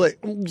just goes like,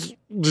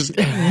 just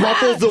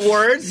muffles the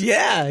words.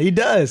 Yeah, he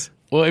does.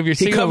 Well, if you're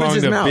singing covers along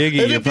his to mouth. Biggie, And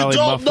you're if you probably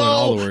don't muffling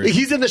all the know, words.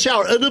 he's in the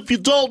shower. And if you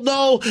don't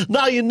know,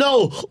 now you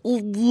know.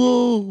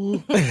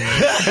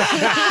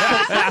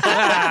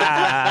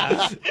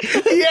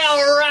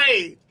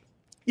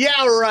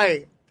 Yeah,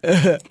 right.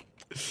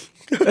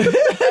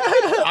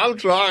 I'm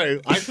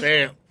sorry. I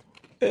can't.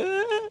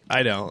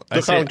 I don't.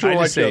 Look how I true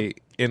I just feel. say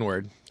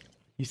N-word.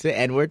 You say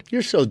N-word?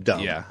 You're so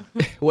dumb. Yeah.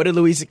 What did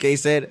Louis C.K.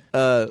 said?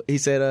 He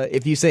said,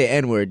 if you say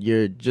N-word,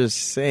 you're just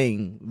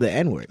saying the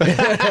N-word.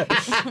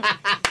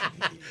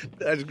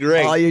 That's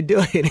great. All you're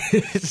doing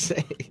is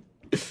saying.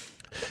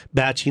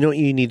 Batch, you know what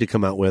you need to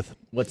come out with?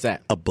 What's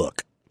that? A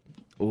book.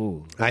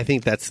 Ooh. I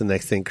think that's the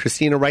next thing.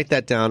 Christina, write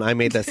that down. I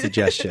made that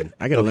suggestion.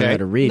 I got to learn how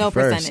to read No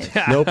first.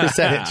 percentage. No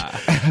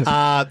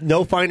percentage.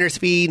 No finder's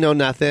fee, no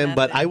nothing.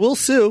 But I will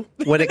sue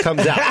when it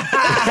comes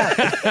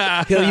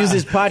out. He'll use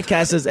his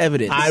podcast as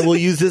evidence. I will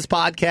use this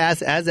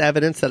podcast as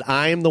evidence that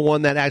I am the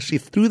one that actually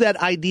threw that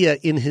idea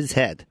in his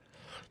head.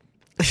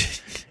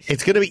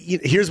 It's going to be,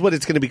 here's what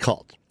it's going to be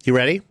called. You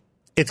ready?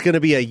 It's going to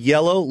be a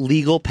yellow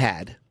legal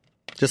pad,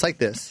 just like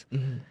this.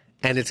 Mm-hmm.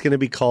 And it's going to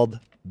be called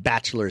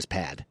Bachelor's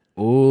Pad.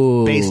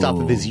 Ooh. Based off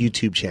of his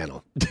YouTube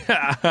channel. You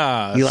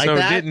like so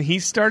that? didn't he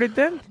start it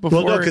then?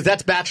 Well, no, because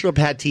that's Bachelor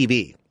Pad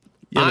TV.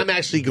 Yeah, I'm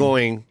actually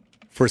going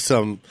for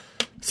some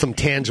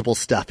tangible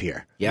stuff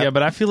here. Yep. Yeah,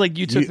 but I feel like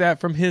you took that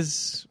from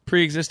his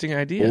pre-existing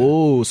idea.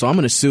 Ooh, so I'm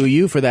going to sue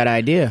you for that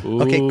idea.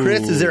 Ooh. Okay,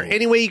 Chris, is there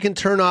any way you can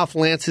turn off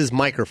Lance's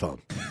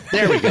microphone?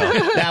 There we go.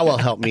 That will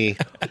help me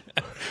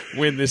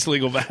Win this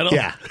legal battle.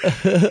 Yeah.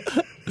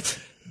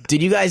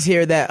 Did you guys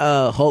hear that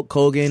Hulk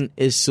Hogan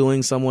is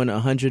suing someone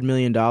 $100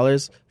 million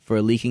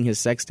for leaking his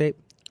sex tape?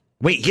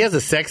 Wait, he has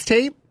a sex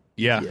tape?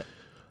 Yeah.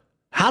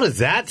 How does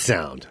that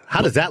sound?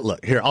 How does that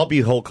look? Here, I'll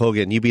be Hulk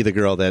Hogan. You be the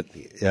girl that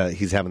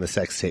he's having the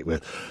sex tape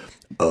with.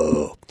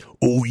 Oh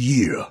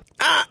yeah.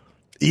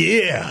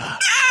 Yeah.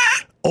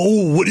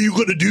 Oh, what are you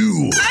going to do?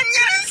 I'm going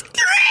to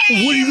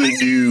scream. What are you going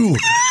to do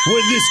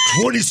when this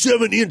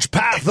 27-inch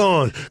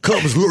python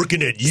comes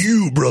lurking at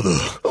you, brother?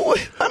 Oh,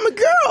 I'm a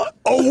girl.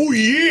 Oh,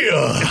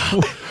 yeah.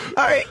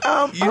 All right,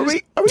 are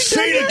we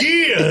Say it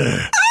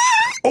again.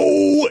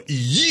 Oh,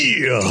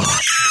 yeah.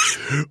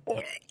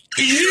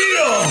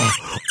 Yeah.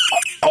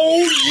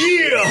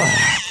 Oh,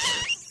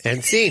 yeah.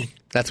 And scene.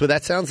 That's what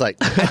that sounds like.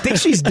 I think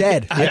she's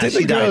dead. I think she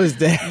the girl died. is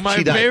dead. My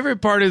She died.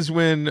 favorite part is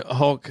when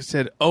Hulk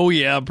said, "Oh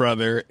yeah,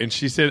 brother," and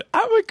she said,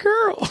 "I'm a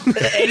girl." And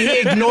he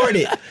ignored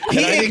it.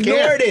 He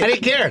ignored I it.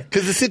 didn't care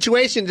because the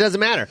situation doesn't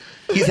matter.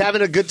 He's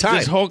having a good time.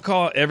 Does Hulk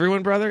call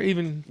everyone brother?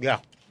 Even Yeah.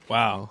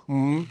 wow.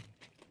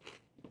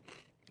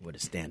 What a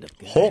stand-up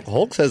guy.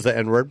 Hulk says the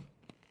N-word.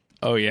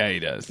 Oh yeah, he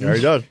does. There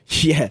he does.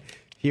 Yeah,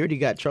 he already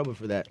got trouble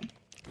for that.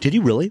 Did he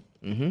really?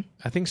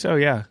 I think so.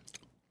 Yeah,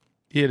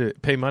 he had to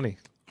pay money.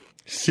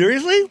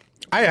 Seriously?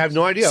 I have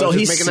no idea. So I was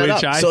he's just making that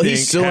Which up. I So think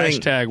he's suing.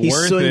 hashtag He's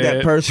worth suing it.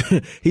 that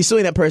person. He's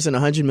suing that person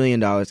 $100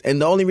 million.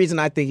 And the only reason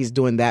I think he's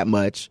doing that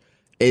much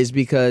is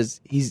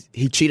because he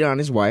cheated on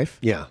his wife.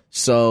 Yeah.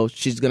 So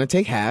she's gonna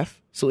take half.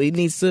 So he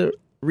needs to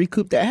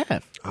recoup that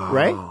half.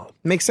 Right?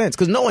 Makes sense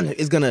because no one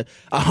is gonna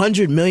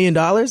 $100 million.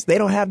 They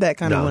don't have that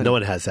kind of No, money. no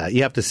one has that.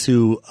 You have to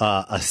sue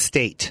a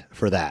state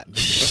for that.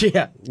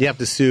 Yeah. You have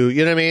to sue.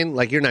 You know what I mean?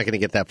 Like you're not going to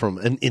get that from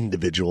an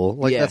individual.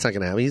 Like Yeah. that's not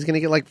going to happen. He's going to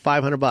get like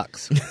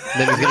 $500.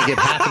 Then he's going to give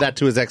half of that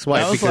to his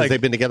ex-wife That was because like-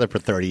 they've been together for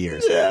 30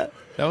 years. That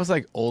was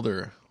like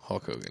older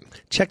Hulk Hogan.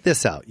 Check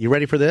this out. You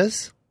ready for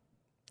this?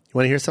 You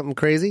want to hear something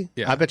crazy?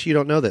 Yeah. I bet you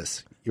don't know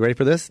this. You ready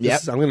for this?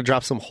 Yep. I'm going to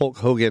drop some Hulk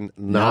Hogan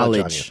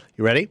knowledge on you.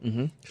 You ready?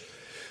 Mm-hmm.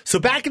 So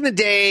back in the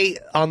day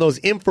on those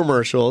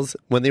infomercials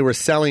when they were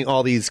selling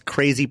all these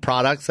crazy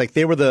products, like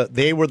they were the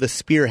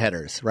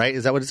spearheaders, right?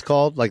 Is that what it's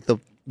called? Like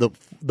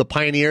the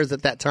pioneers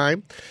at that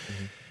time.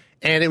 Mm-hmm.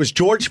 And it was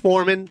George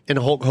Foreman and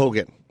Hulk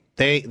Hogan.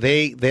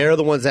 They're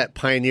the ones that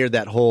pioneered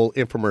that whole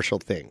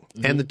infomercial thing.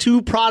 Mm-hmm. And the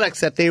two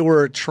products that they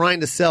were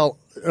trying to sell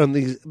on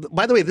these,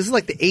 by the way, this is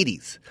like the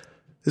 80s.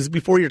 This is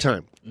before your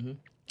time. Mm-hmm.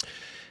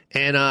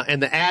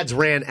 And the ads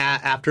ran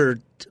after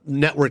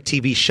network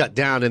TV shut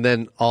down, and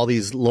then all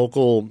these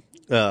local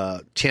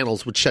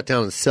channels would shut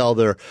down and sell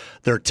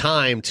their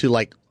time to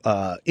like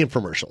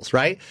infomercials,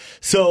 right?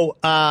 So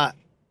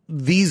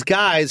these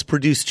guys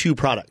produced two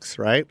products,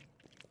 right?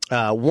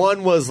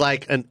 One was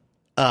like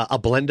a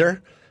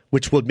blender,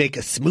 which would make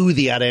a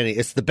smoothie out of any.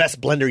 It's the best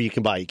blender you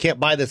can buy. You can't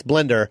buy this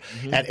blender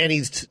at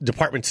any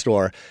department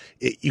store.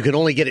 You can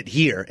only get it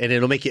here, and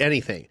it'll make you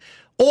anything.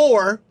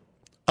 Or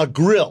a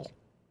grill,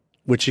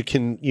 which you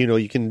can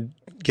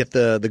get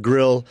the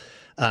grill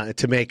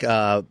to make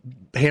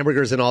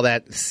hamburgers and all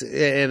that,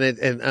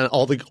 and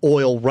all the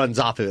oil runs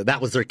off of it.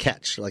 That was their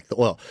catch, like the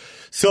oil.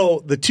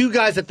 So the two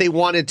guys that they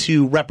wanted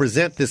to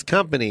represent this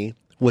company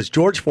was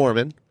George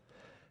Foreman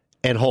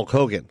and Hulk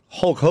Hogan.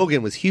 Hulk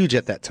Hogan was huge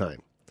at that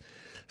time.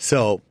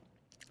 So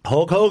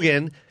Hulk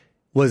Hogan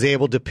was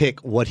able to pick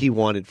what he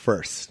wanted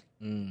first.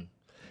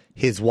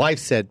 His wife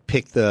said,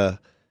 pick the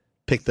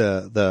picked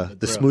the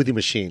smoothie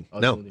machine.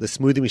 The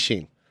smoothie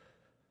machine.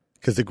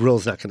 Because the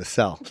grill's not going to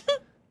sell.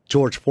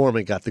 George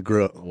Foreman got the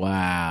grill.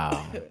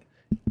 Wow.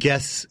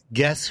 Guess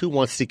who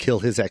wants to kill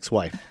his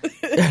ex-wife?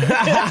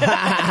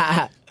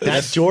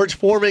 That's George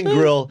Foreman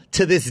grill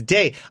to this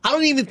day. I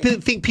don't even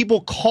think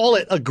people call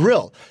it a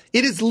grill.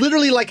 It is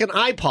literally like an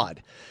iPod.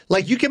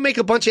 Like, you can make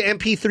a bunch of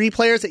MP3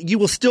 players, you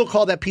will still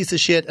call that piece of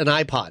shit an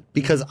iPod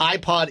because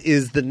iPod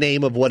is the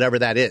name of whatever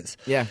that is.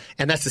 Yeah.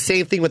 And that's the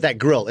same thing with that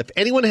grill. If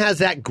anyone has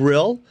that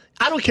grill,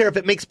 I don't care if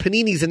it makes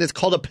paninis and it's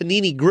called a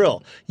panini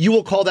grill. You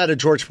will call that a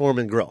George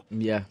Foreman grill.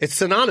 Yeah. It's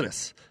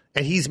synonymous.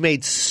 And he's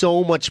made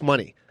so much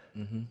money.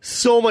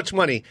 So much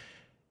money.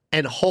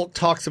 And Hulk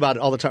talks about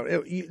it all the time.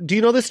 Do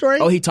you know this story?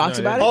 Oh, he talks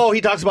about it? Oh,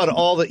 he talks about it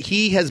all.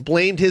 He has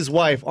blamed his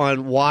wife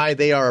on why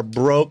they are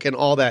broke and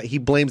all that. He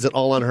blames it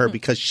all on her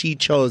because she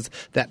chose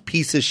that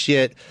piece of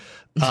shit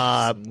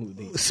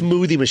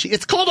smoothie machine.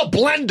 It's called a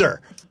blender.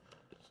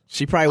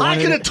 She probably wanted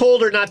I could have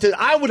told her not to.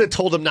 I would have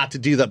told him not to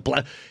do the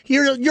blend.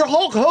 You're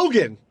Hulk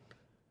Hogan.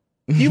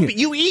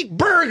 You eat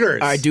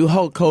burgers. All right, do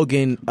Hulk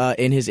Hogan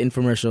in his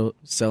infomercial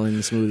selling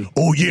the smoothie.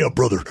 Oh, yeah,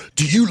 brother.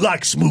 Do you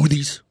like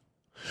smoothies?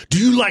 Do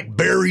you like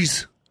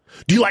berries?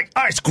 Do you like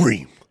ice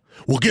cream?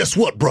 Well, guess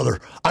what,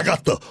 brother? I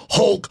got the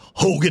Hulk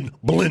Hogan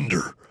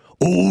blender.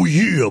 Oh,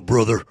 yeah,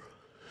 brother.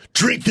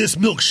 Drink this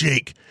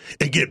milkshake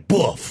and get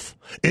buff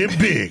and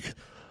big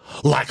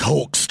like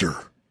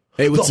Hulkster.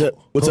 Hey,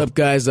 what's up,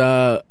 guys?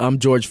 I'm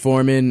George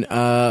Foreman.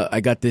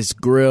 I got this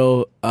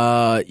grill.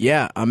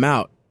 Yeah, I'm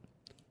out.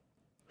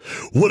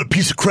 What a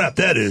piece of crap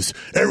that is.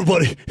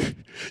 Everybody,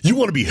 you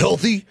want to be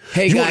healthy?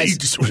 Hey, you guys,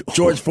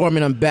 George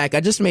Foreman, I'm back.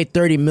 I just made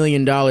 $30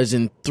 million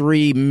in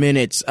 3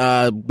 minutes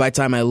by the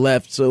time I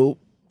left. So,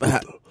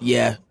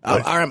 yeah,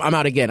 I'm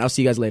out again. I'll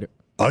see you guys later.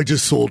 I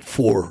just sold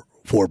four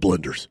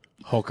blenders.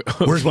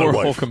 Where's my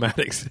wife?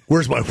 Hulkamatics.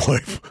 Where's my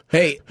wife?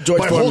 Hey,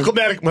 George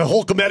Foreman. My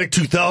Hulkamatic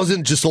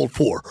 2000 just sold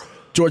 4.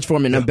 George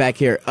Foreman, I'm back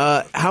here.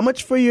 How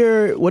much for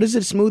your, what is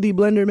it, smoothie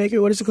blender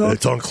maker? What is it called?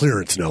 It's on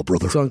clearance now,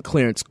 brother. It's on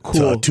clearance.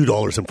 Cool. It's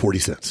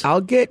 $2.40.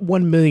 I'll get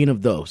 1 million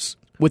of those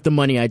with the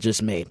money I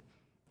just made.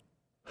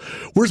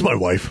 Where's my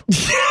wife?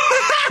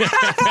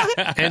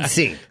 And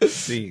scene.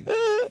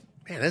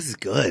 Man, this is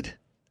good.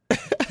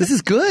 This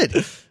is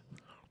good.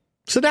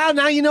 So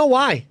now you know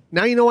why.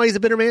 Now you know why he's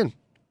a bitter man.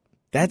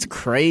 That's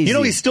crazy. You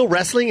know he's still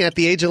wrestling at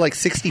the age of like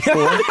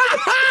 64?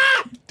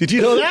 Did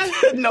you know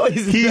that? No,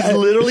 he's not.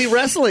 literally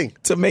wrestling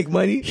to make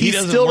money. He's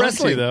doesn't still want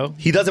wrestling to, though.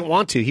 He doesn't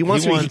want to. He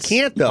wants to. He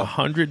can't though.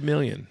 $100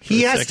 million.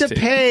 He has to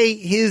pay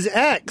his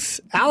ex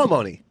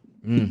alimony.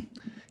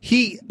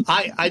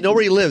 I know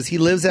where he lives. He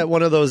lives at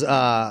one of those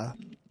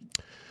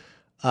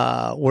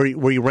where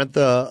you rent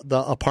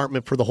the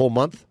apartment for the whole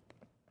month.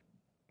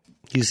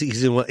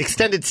 He's in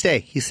extended stay.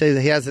 He says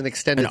he has an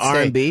extended stay.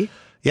 R&B?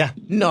 Yeah.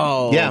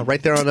 No. Yeah,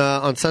 right there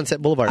on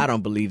Sunset Boulevard. I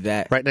don't believe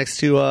that. Right next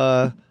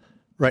to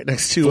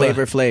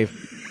Flavor Flav.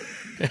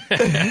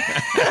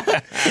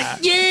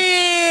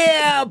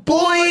 Yeah,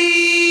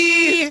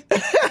 boy.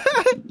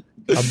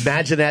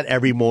 Imagine that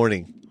every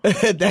morning.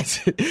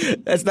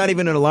 That's not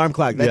even an alarm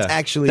clock. That's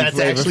actually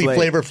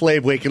Flavor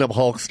Flav waking up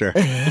Hulkster.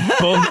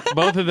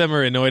 Both of them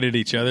are annoyed at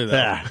each other, though.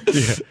 Yeah.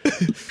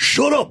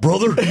 Shut up,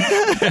 brother.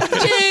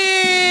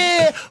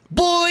 Yeah,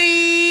 boy.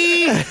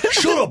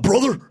 Shut up,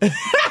 brother.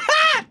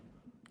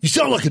 You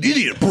sound like an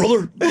idiot,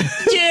 brother.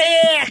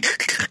 Yeah.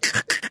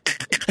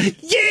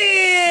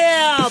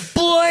 Yeah,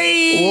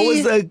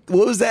 boy.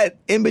 What was that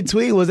in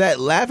between? Was that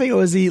laughing or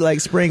was he like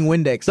spraying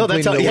Windex? No,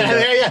 that's how.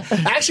 Yeah.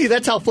 Actually,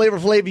 that's how Flavor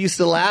Flav used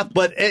to laugh.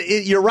 But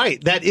you're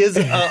right. That is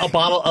a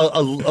bottle,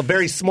 a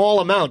very small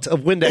amount of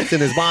Windex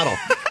in his bottle.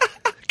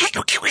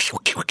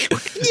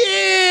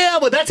 Yeah,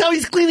 but that's how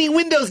he's cleaning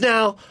windows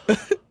now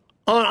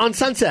on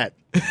Sunset.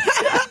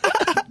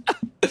 I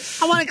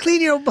want to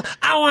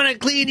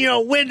clean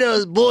your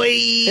windows, boy.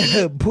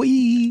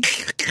 Boy.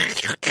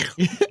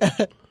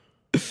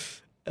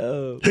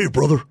 Hey,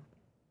 brother.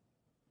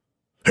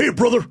 Hey,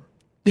 brother.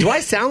 Do I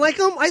sound like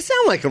him? I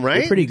sound like him, right?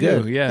 You're pretty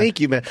good. Yeah. Thank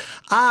you, man.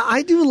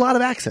 I do a lot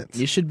of accents.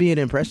 You should be an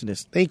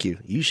impressionist. Thank you.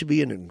 You should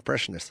be an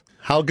impressionist.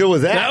 How good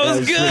was that? That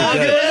was good. How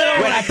good was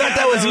that? Wait, I thought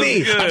that was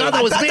me.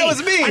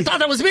 I thought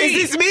that was me. Is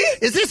this me?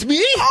 Is this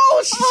me?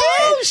 Oh, shit.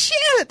 Oh,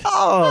 shit.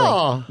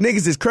 Oh.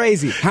 Niggas is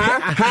crazy. Huh?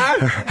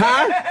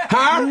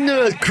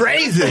 No, it's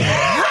crazy.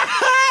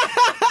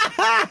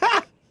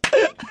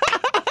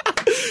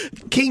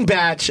 King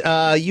Batch,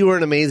 you are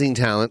an amazing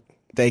talent.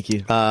 Thank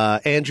you.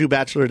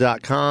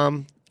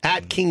 AndrewBachelor.com,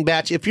 at King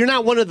Batch. If you're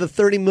not one of the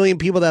 30 million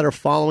people that are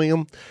following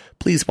him,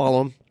 please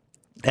follow him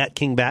at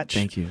King Batch.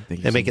 Thank you.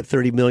 And make it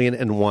 30 million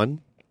and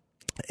one.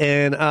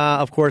 And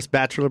of course,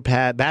 Bachelor's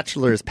Pad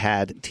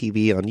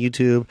TV on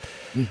YouTube.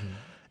 Mm-hmm.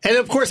 And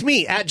of course,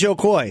 me at Joe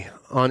Koy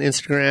on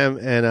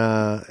Instagram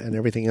and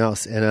everything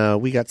else.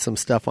 And we got some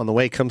stuff on the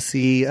way. Come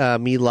see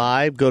me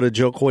live. Go to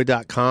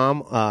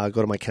joekoy.com.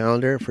 Go to my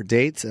calendar for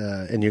dates.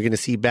 And you're going to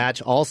see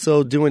Batch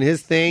also doing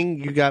his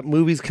thing. You got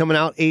movies coming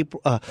out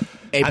April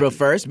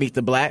 1st, Meet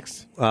the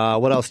Blacks.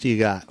 What else do you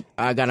got?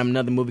 I got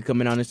another movie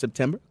coming out in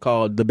September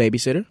called The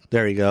Babysitter.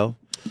 There you go.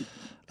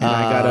 And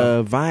I got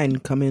a Vine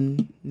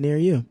coming near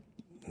you.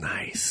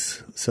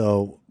 Nice.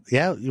 So,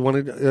 yeah, you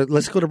want to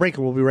let's go to break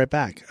and we'll be right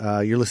back.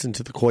 You're listening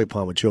to the Koy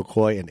Pond with Joe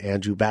Koy and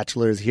Andrew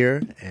Bachelor is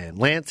here, and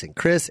Lance and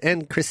Chris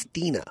and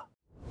Christina.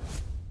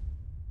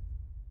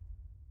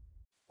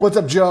 What's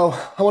up, Joe?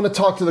 I want to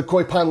talk to the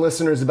Koy Pond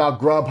listeners about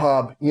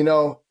Grubhub. You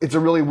know, it's a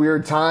really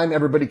weird time.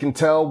 Everybody can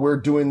tell we're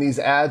doing these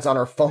ads on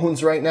our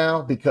phones right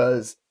now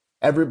because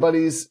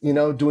everybody's,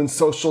 doing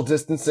social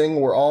distancing.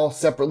 We're all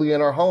separately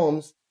in our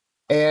homes.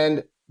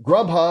 And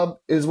Grubhub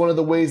is one of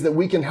the ways that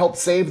we can help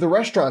save the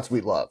restaurants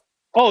we love.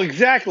 Oh,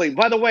 exactly.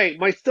 By the way,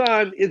 my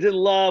son is in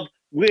love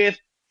with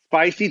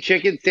spicy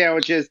chicken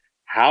sandwiches.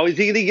 How is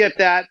he going to get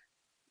that?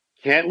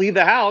 Can't leave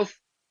the house,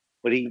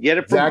 but he can get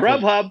it from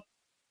Grubhub.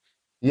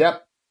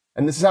 Yep.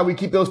 And this is how we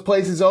keep those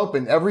places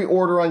open. Every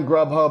order on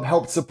Grubhub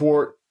helps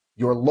support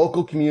your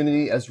local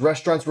community as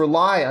restaurants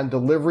rely on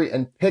delivery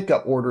and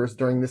pickup orders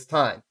during this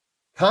time.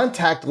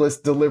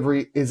 Contactless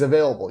delivery is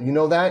available. You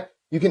know that?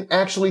 You can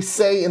actually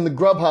say in the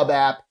Grubhub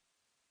app,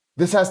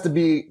 this has to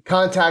be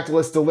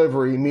contactless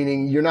delivery,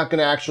 meaning you're not going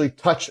to actually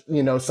touch,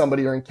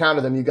 somebody or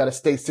encounter them. You got to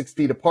stay 6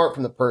 feet apart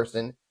from the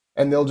person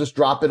and they'll just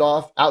drop it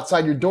off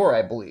outside your door,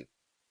 I believe.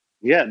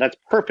 Yeah, that's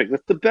perfect.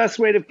 That's the best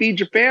way to feed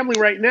your family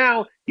right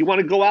now. You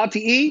want to go out to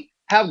eat?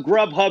 Have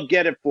Grubhub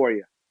get it for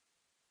you.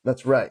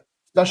 That's right.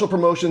 Special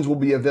promotions will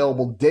be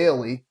available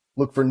daily.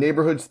 Look for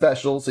neighborhood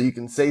specials so you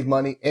can save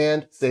money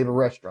and save a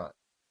restaurant.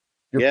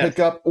 Your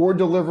pickup or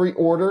delivery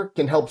order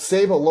can help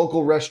save a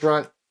local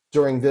restaurant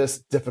during this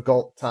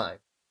difficult time.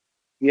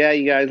 Yeah,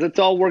 you guys, let's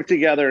all work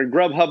together, and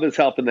Grubhub is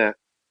helping that.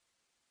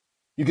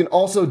 You can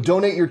also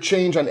donate your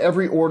change on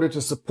every order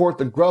to support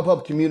the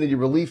Grubhub Community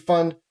Relief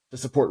Fund to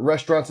support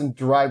restaurants and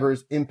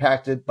drivers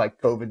impacted by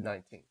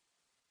COVID-19.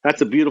 That's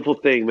a beautiful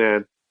thing,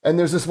 man. And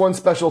there's this one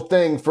special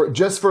thing for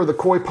the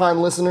Koy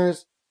Pond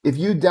listeners. If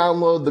you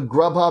download the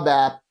Grubhub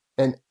app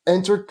and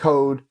enter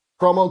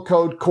promo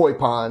code Koy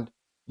Pond,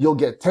 you'll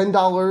get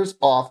 $10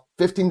 off,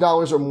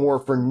 $15 or more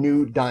for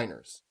new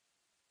diners.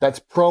 That's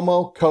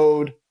promo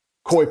code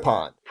Koy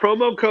Pond.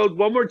 Promo code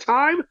one more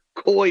time,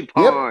 Koy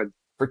Pond. Yep.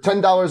 For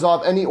 $10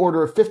 off any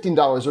order of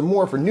 $15 or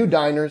more for new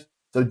diners.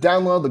 So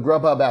download the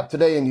Grubhub app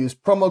today and use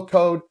promo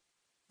code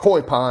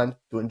Koy Pond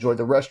to enjoy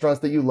the restaurants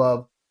that you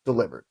love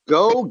delivered.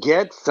 Go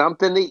get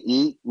something to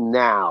eat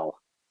now.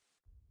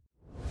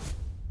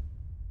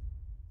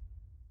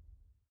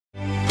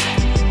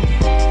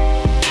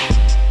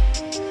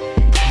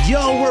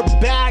 Yo, we're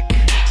back.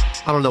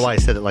 I don't know why I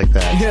said it like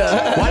that.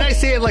 Yeah. Why did I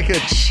say it like a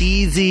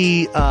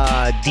cheesy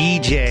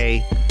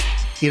DJ,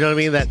 you know what I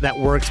mean, that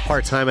works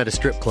part-time at a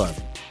strip club?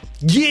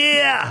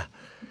 Yeah!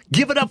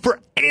 Give it up for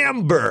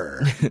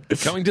Amber.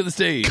 Coming to the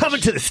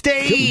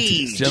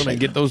stage. Gentlemen,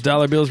 get those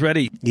dollar bills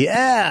ready.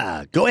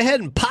 Yeah. Go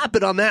ahead and pop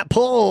it on that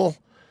pole.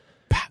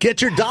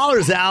 Get your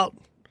dollars out.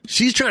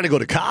 She's trying to go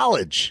to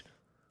college.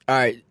 All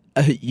right.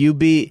 You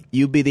be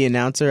the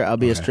announcer. I'll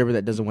be a stripper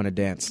that doesn't want to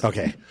dance.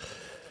 Okay.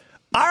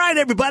 All right,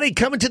 everybody,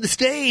 coming to the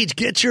stage.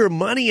 Get your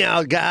money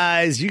out,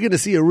 guys. You're going to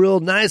see a real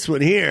nice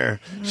one here.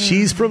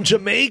 She's from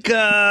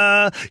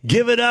Jamaica.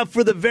 Give it up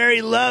for the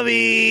very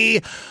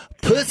lovely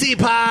Pussy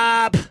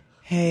Pop.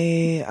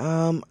 Hey,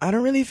 I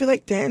don't really feel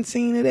like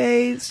dancing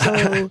today,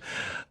 so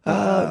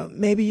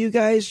maybe you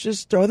guys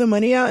just throw the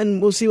money out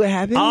and we'll see what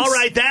happens. All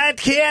right, that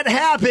can't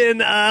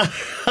happen.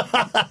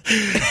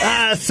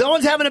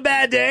 Someone's having a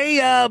bad day,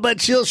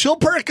 but she'll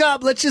perk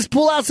up. Let's just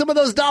pull out some of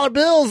those dollar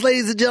bills,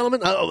 ladies and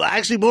gentlemen.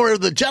 Actually, more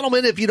of the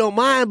gentlemen, if you don't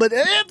mind. But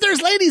if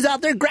there's ladies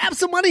out there, grab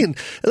some money and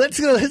let's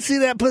see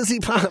that pussy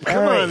pop.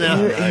 Come on now.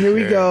 Here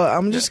we go.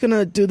 I'm just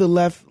gonna do the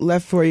left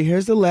for you.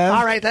 Here's the left.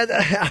 All right,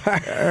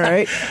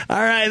 all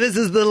right. This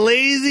is the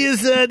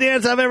laziest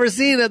dance I've ever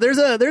seen. There's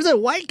a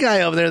white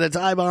guy over there that's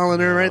eyeballing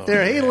her right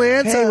there. Hey,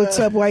 Lance. Hey, what's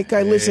up, white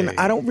guy? Listen,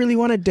 I don't really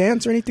want to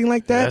dance or anything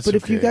like that, That's but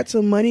if you got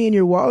some money in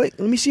your wallet,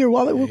 let me see your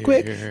wallet real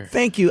quick.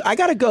 Thank you. I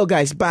gotta go,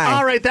 guys. Bye.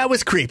 All right, that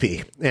was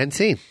creepy. And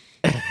scene.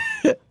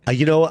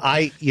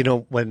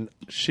 When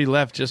She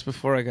left just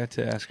before I got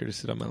to ask her to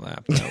sit on my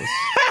lap.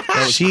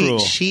 That was cruel.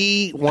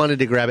 She wanted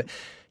to grab it.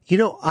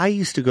 I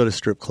used to go to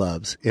strip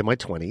clubs in my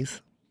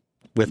 20s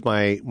with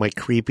my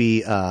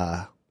creepy,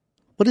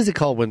 what is it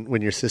called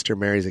when your sister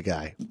marries a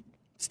guy?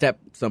 Step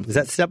something. Is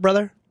that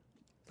stepbrother?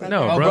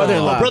 No,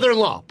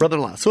 brother-in-law.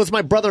 Brother-in-law. So it's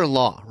my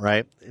brother-in-law,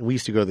 right? And we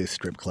used to go to these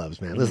strip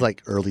clubs, man. This is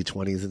like early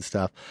 20s and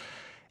stuff.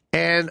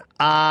 And,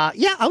 I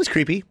was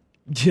creepy.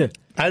 Yeah.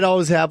 I'd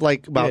always have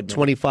like about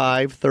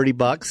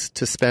 $25-$30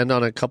 to spend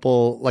on a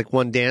couple, like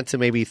one dance and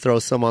maybe throw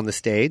some on the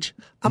stage.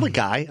 I'm a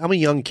guy. I'm a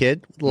young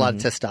kid with a lot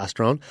of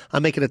testosterone.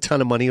 I'm making a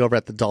ton of money over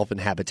at the Dolphin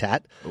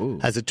Habitat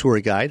as a tour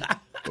guide.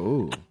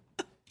 Ooh.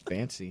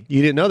 Fancy.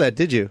 You didn't know that,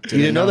 did you? You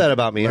didn't know that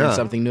about me, Learn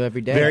something new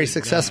every day. Very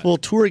successful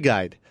tour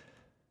guide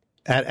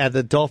at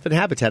the Dolphin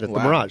Habitat at the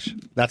Mirage.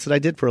 That's what I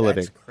did for a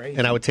living. Crazy.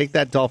 And I would take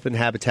that Dolphin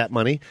Habitat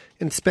money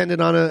and spend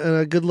it on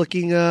a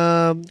good-looking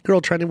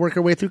girl trying to work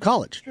her way through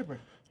college.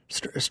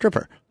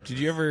 Stripper. Did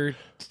you ever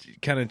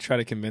kind of try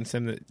to convince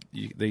them that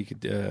they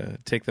could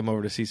take them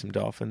over to see some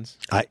dolphins?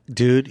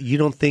 Dude, you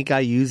don't think I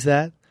use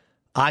that?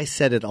 I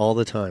said it all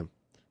the time.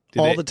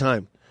 all the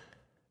time.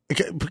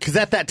 Because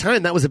at that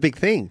time, that was a big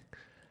thing.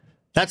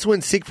 That's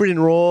when Siegfried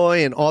and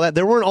Roy and all that.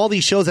 There weren't all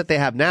these shows that they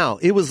have now.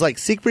 It was like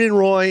Siegfried and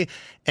Roy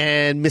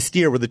and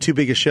Mystere were the two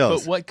biggest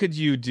shows. But what could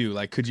you do?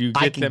 Like, could you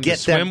I get can them get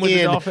to swim them with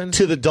the in dolphins?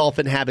 to the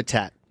dolphin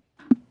habitat.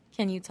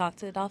 Can you talk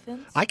to the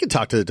dolphins? I can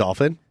talk to the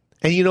dolphin.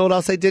 And you know what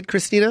else I did,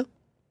 Christina?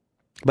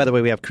 By the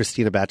way, we have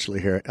Christina Bachelor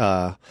here,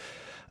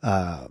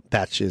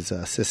 Batch's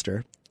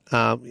sister.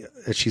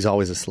 She's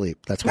always asleep.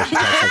 That's why she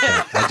talks like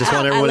that. I just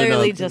want everyone to know. I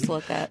literally just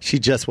woke up. She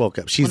just woke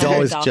up. She's When I heard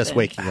always dolphin. just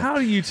waking up. How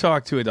do you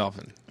talk to a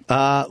dolphin?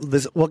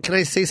 Well, can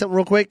I say something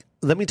real quick?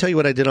 Let me tell you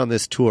what I did on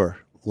this tour,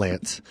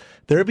 Lance.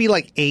 There would be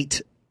like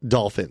 8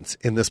 dolphins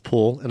in this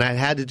pool, and I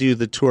had to do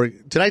the tour.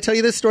 Did I tell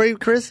you this story,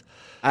 Chris?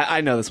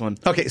 I know this one.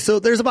 Okay, so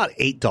there's about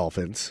 8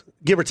 dolphins,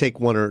 give or take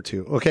 1 or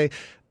 2, okay?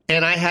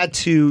 And I had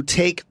to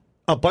take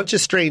a bunch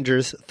of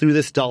strangers through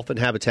this dolphin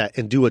habitat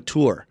and do a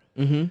tour.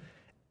 Mm-hmm.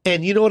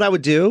 And you know what I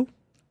would do?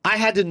 I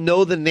had to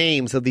know the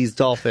names of these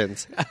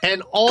dolphins.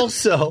 And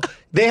also,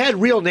 they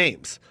had real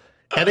names.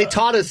 And they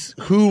taught us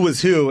who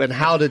was who and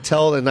how to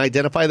tell and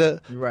identify them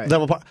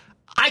apart.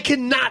 I could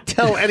not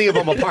tell any of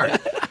them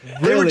apart.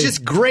 They were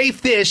just gray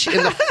fish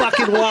in the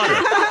fucking water.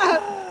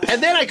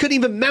 And then I couldn't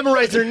even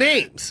memorize their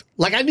names.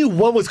 Like, I knew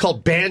one was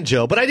called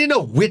Banjo, but I didn't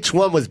know which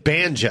one was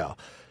Banjo.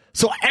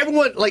 So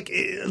everyone, like,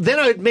 then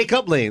I would make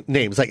up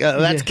names. Like,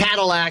 that's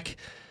Cadillac.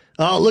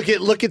 Oh, look at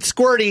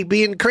Squirty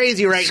being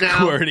crazy right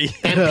now. Squirty.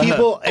 And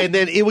people, and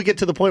then it would get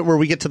to the point where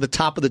we get to the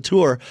top of the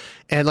tour,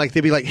 and like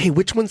they'd be like, "Hey,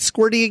 which one's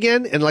Squirty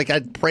again?" And like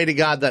I'd pray to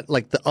God that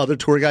like the other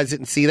tour guys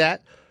didn't see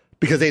that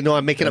because they know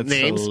I'm making up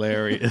names.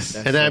 Hilarious.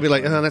 And then I'd be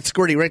like, "Oh, that's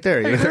Squirty right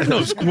there." There's no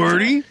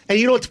Squirty. And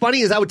you know what's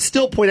funny is I would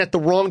still point at the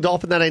wrong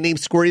dolphin that I named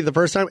Squirty the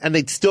first time, and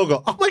they'd still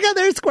go, "Oh my God,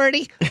 there's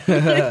Squirty.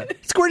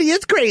 Squirty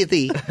is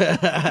crazy."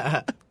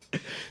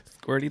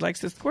 Squirty likes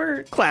to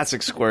squirt.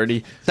 Classic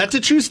Squirty. That's a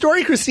true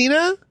story,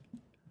 Christina.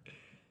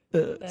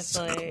 That's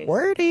like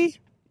Squirty.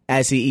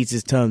 As he eats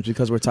his Tums,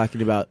 because we're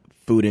talking about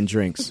food and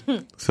drinks.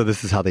 So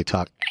this is how they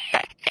talk.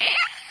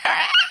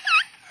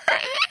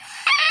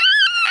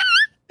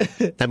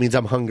 That means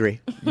I'm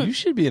hungry. You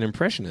should be an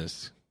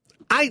impressionist.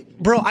 I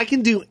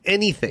can do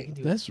anything.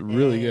 That's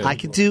really good. I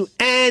can do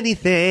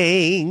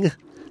anything.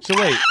 So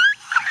wait,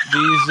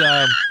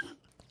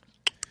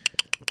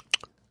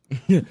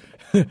 these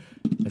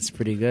That's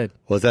pretty good.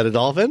 Was that a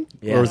dolphin?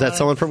 Yeah. Or was that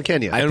someone from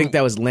Kenya? I think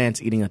that was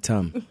Lance eating a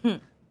Tum.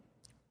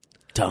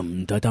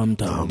 Tum, da, dum,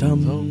 dum,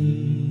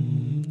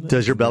 dum.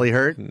 Does your belly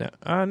hurt?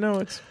 no,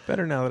 it's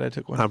better now that I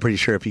took one. I'm pretty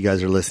sure if you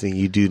guys are listening,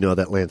 you do know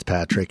that Lance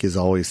Patrick is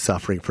always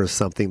suffering for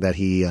something that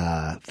he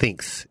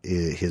thinks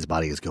his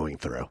body is going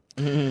through.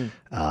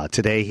 Mm-hmm.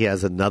 Today, he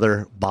has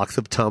another box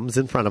of Tums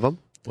in front of him.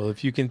 Well,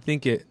 if you can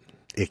think it,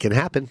 it can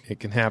happen. It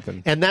can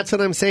happen. And that's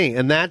what I'm saying.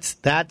 And that's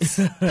that's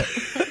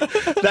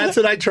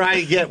what I try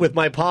and get with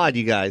my pod,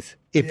 you guys.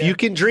 If you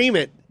can dream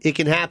it, it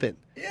can happen.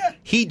 Yeah.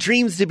 He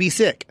dreams to be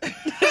sick.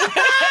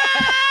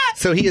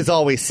 So he is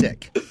always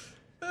sick.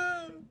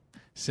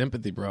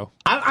 Sympathy, bro.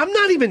 I'm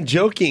not even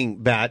joking,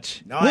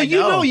 Batch. No, well, I you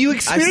know, you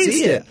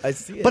experienced it. I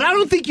see it. But I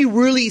don't think you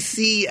really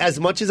see as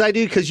much as I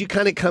do because you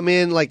kind of come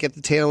in like at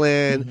the tail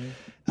end.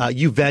 Mm-hmm.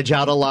 You veg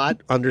out a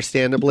lot,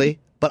 understandably.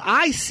 But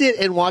I sit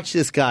and watch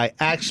this guy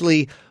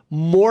actually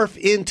morph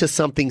into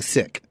something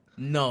sick.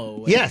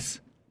 No way. Yes.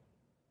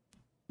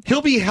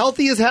 He'll be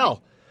healthy as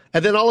hell.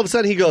 And then all of a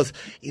sudden he goes,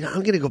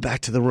 I'm going to go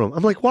back to the room.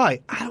 I'm like,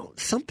 why?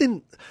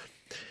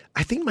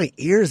 I think my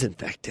ear's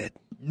infected.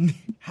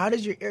 How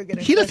does your ear get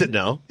infected? He doesn't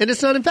know, and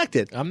it's not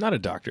infected. I'm not a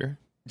doctor.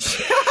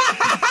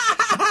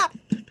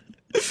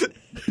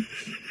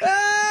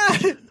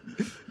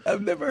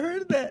 I've never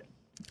heard of that.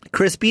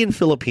 Chris, being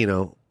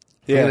Filipino,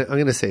 I'm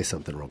going to say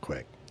something real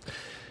quick.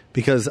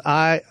 Because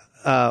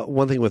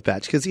one thing with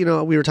Batch, because, we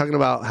were talking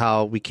about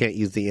how we can't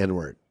use the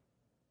N-word.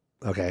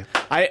 Okay.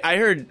 I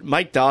heard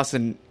Mike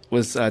Dawson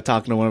was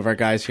talking to one of our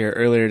guys here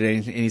earlier today,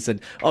 and he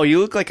said, "Oh, you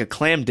look like a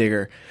clam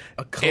digger."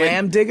 A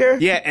clam digger?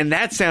 Yeah, and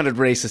that sounded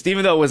racist,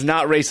 even though it was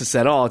not racist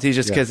at all. He's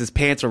just because his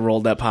pants are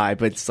rolled up high,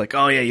 but it's like,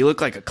 oh yeah, you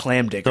look like a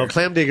clam digger. No,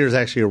 clam digger is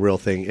actually a real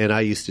thing, and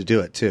I used to do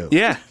it too.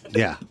 Yeah.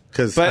 Yeah,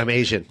 because I'm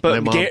Asian.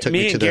 But my mom took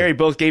me to Gary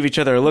both gave each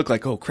other a look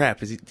like, oh crap,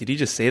 did he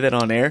just say that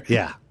on air?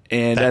 Yeah.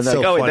 And I'm like,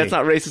 so wait, funny. that's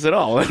not racist at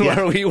all. Why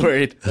are we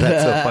worried?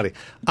 That's so funny.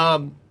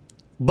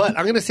 But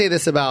I'm going to say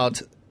this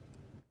about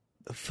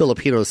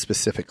Filipinos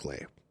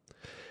specifically.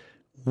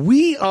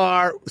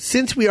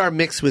 Since we are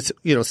mixed with,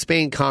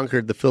 Spain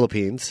conquered the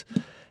Philippines,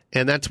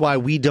 and that's why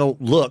we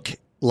don't look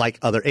like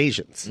other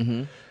Asians.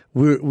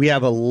 Mm-hmm. We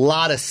have a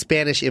lot of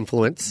Spanish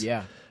influence.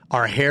 Yeah.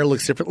 Our hair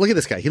looks different. Look at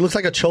this guy. He looks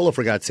like a cholo,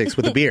 for God's sakes,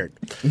 with a beard.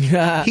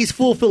 He's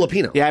full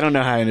Filipino. Yeah, I don't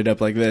know how I ended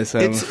up like this. So.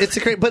 It's a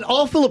great, but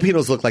all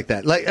Filipinos look like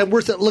that. Like, and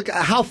look,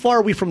 how far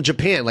are we from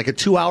Japan? Like a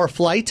 2-hour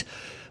flight,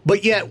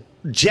 but yet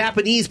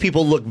Japanese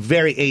people look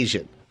very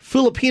Asian.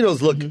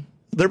 Filipinos look. Mm-hmm.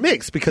 They're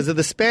mixed because of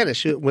the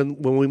Spanish when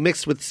we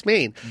mixed with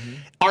Spain. Mm-hmm.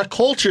 Our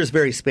culture is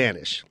very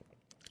Spanish.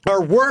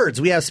 Our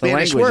words, we have The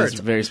Spanish language words. is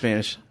very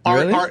Spanish.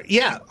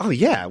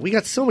 Yeah. We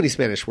got so many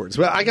Spanish words.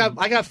 Well, I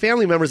got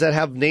family members that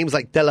have names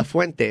like De La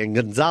Fuente and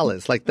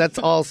Gonzalez. Like that's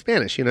all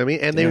Spanish. You know what I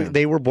mean? And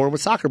they were born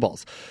with soccer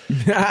balls.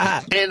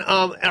 And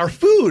our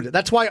food.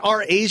 That's why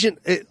our Asian,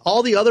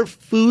 all the other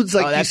foods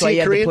like that's you why see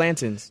you have Korean. the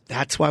plantains.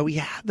 That's why we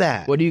have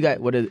that. What do you got?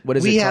 What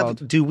is we it have?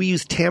 called? We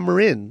use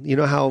tamarind? You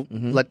know how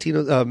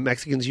Latino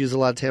Mexicans use a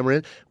lot of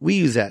tamarind. We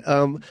use that.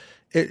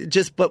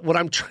 But what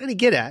I'm trying to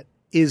get at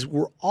is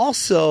we're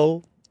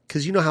also.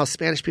 Because you know how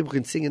Spanish people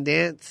can sing and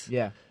dance?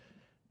 Yeah.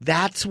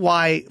 That's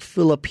why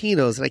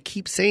Filipinos, and I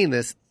keep saying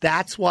this,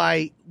 that's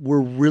why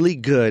we're really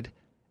good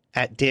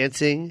at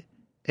dancing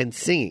and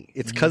singing.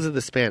 It's because of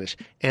the Spanish.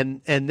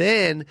 And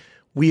then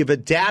we have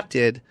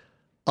adapted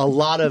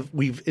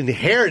we've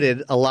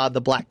inherited a lot of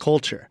the black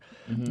culture.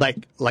 Like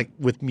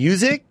with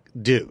music,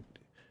 dude,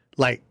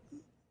 like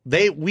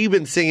we've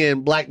been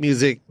singing black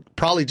music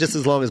probably just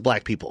as long as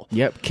black people.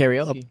 Yep,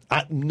 karaoke.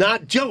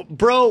 Not joke,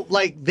 bro.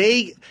 Like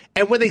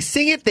and when they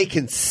sing it, they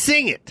can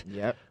sing it.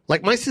 Yep.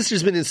 Like my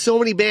sister's been in so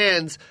many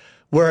bands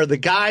where the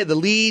guy, the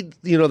lead,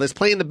 that's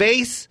playing the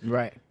bass,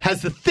 right,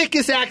 has the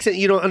thickest accent.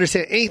 You don't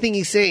understand anything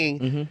he's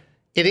saying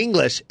in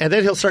English, and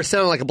then he'll start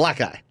sounding like a black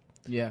guy.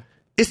 Yeah.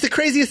 It's the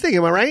craziest thing.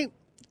 Am I right?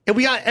 And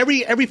we got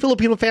every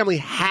Filipino family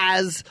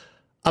has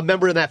a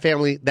member in that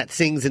family that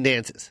sings and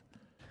dances.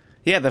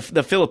 Yeah,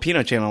 the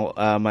Filipino channel,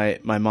 my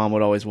mom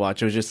would always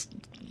watch. It was just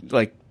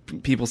like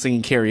people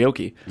singing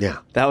karaoke. Yeah,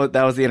 that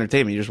was the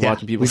entertainment. You're just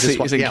watching people sing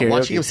karaoke.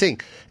 Watching them sing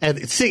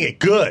and sing it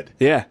good.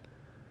 Yeah,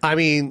 I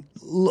mean,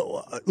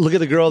 look at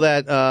the girl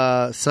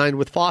that signed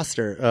with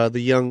Foster,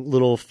 the young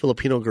little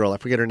Filipino girl. I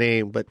forget her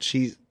name, but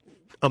she's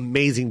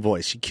amazing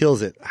voice. She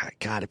kills it.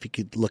 God, if you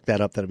could look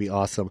that up, that'd be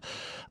awesome.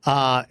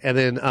 And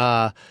then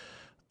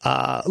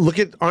look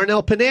at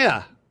Arnel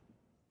Pineda.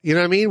 You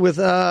know what I mean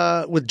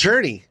with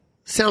Journey.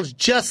 Sounds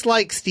just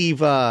like Steve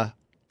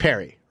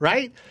Perry,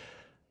 right?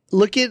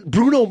 Look at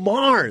Bruno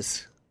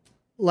Mars.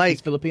 Like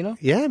he's Filipino?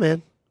 Yeah,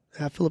 man.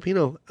 Half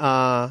Filipino.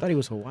 I thought he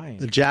was Hawaiian.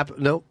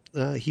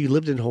 He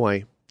lived in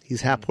Hawaii.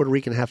 He's half Puerto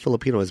Rican, half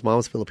Filipino. His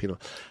mom's Filipino.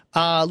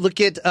 Look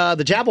at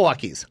the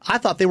Jabberwockies. I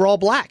thought they were all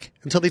black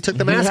until they took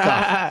the mask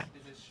off.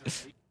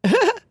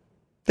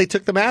 They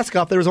took the mask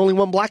off. There was only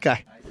one black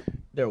guy.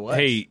 There was.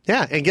 Hey.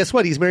 Yeah, and guess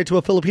what? He's married to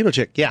a Filipino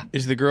chick. Yeah.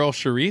 Is the girl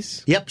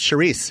Charisse? Yep,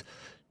 Charisse.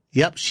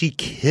 Yep, she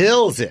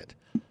kills it.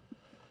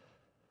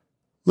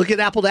 Look at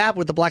Apple to App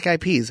with the Black Eyed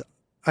Peas.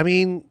 I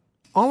mean,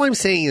 all I'm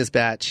saying is,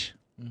 Batch,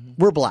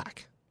 we're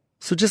black.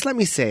 So just let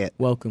me say it.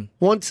 Welcome.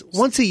 Once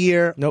a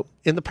year. Nope.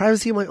 In the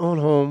privacy of my own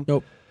home.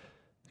 Nope.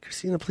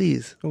 Christina,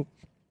 please. Nope.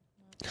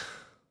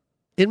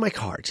 In my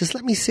car. Just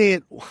let me say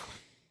it.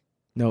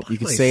 Nope. You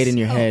can say it in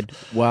your head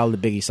while the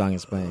Biggie song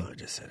is playing. I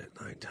just said it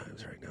 9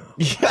 times right now.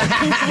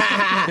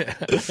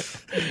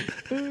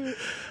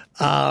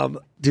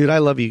 Dude, I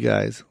love you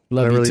guys.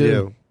 Love I you really too.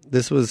 do.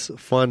 This was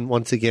fun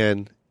once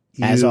again.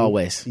 As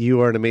always.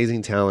 You are an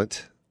amazing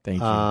talent.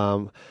 Thank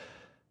you.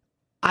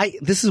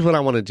 This is what I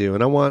want to do,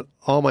 and I want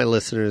all my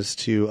listeners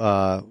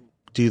to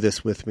do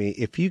this with me.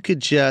 If you could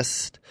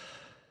just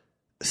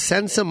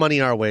send some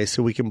money our way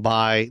so we can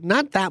buy,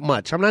 not that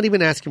much. I'm not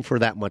even asking for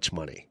that much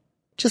money.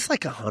 Just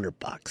like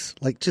 $100.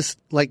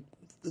 Like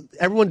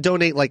everyone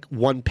donate like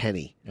 1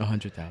 penny.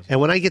 100,000. And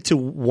when I get to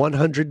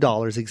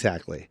 $100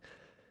 exactly,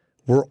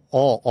 we're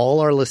all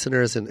our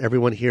listeners and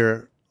everyone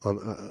here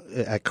on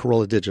at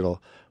Corolla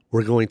Digital,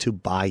 we're going to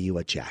buy you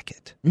a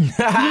jacket.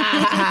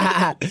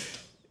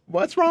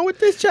 What's wrong with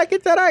this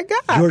jacket that I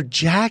got?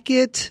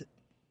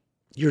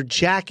 Your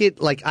jacket,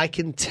 like I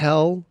can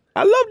tell.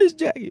 I love this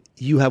jacket.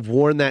 You have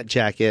worn that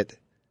jacket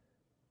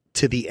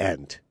to the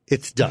end.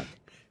 It's done.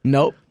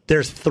 Nope.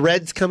 There's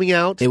threads coming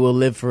out. It will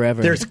live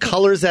forever. There's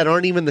colors that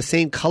aren't even the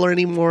same color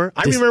anymore.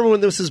 I remember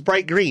when this was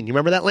bright green. You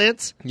remember that,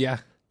 Lance? Yeah.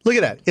 Look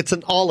at that. It's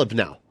an olive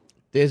now.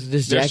 There's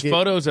There's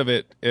photos of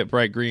it at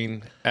Bright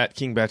Green at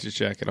King Batch's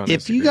jacket on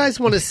If Instagram. you guys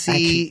want to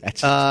see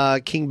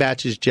King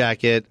Batch's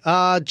jacket,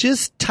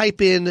 just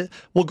type in,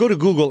 well, go to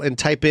Google and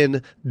type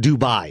in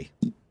Dubai.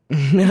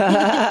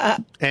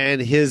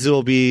 And his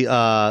will be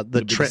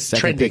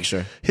trending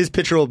picture. His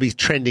picture will be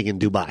trending in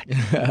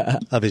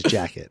Dubai of his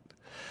jacket.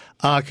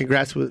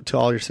 Congrats to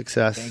all your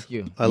success. Thank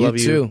you. I love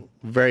you too.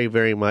 very,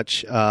 very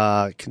much.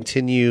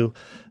 Continue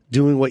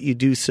doing what you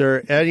do,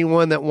 sir.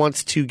 Anyone that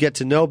wants to get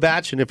to know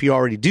Batch, and if you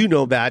already do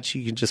know Batch,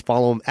 you can just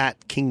follow him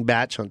at King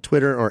Batch on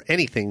Twitter or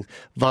anything,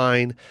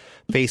 Vine,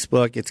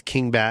 Facebook, it's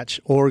King Batch,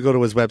 or go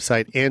to his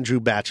website,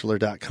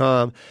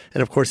 andrewbachelor.com,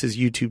 and of course his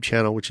YouTube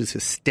channel, which is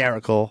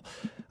hysterical.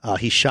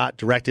 He shot,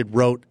 directed,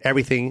 wrote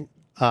everything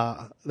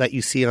that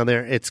you see on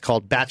there. It's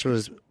called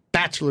Bachelor's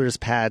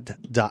Pad.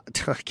 I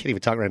can't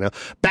even talk right now.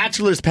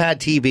 Bachelor's Pad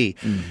TV.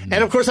 Mm-hmm.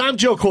 And of course, I'm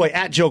Joe Koy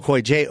at Joe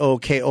Koy,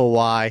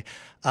 JOKOY.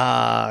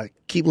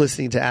 Keep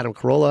listening to Adam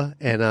Carolla,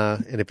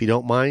 and if you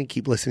don't mind,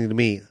 keep listening to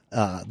me,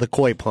 the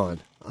Koy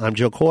Pond. I'm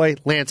Joe Koy,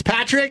 Lance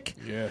Patrick,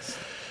 yes,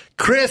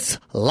 Chris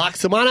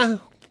Laxamana,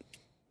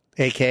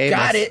 aka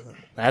Got it.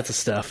 That's the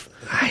stuff.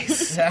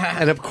 Nice.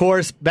 And of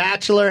course,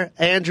 Bachelor,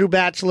 Andrew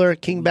Bachelor,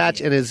 King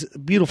Batch, and his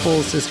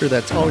beautiful sister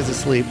that's always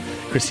asleep,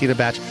 Christina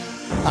Batch.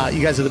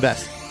 You guys are the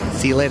best.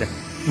 See you later.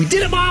 We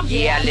did it, Mom!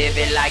 Yeah, I live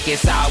it like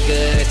it's all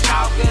good. It's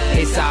all good.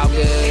 It's all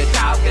good. It's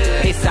all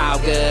good. It's all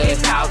good.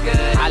 It's all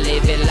good. I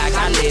live it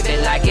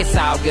like it's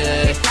all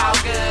good. It's all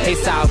good.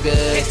 It's all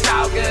good. It's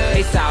all good.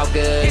 It's all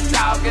good. It's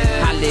all good.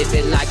 I live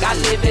it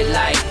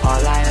like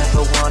all I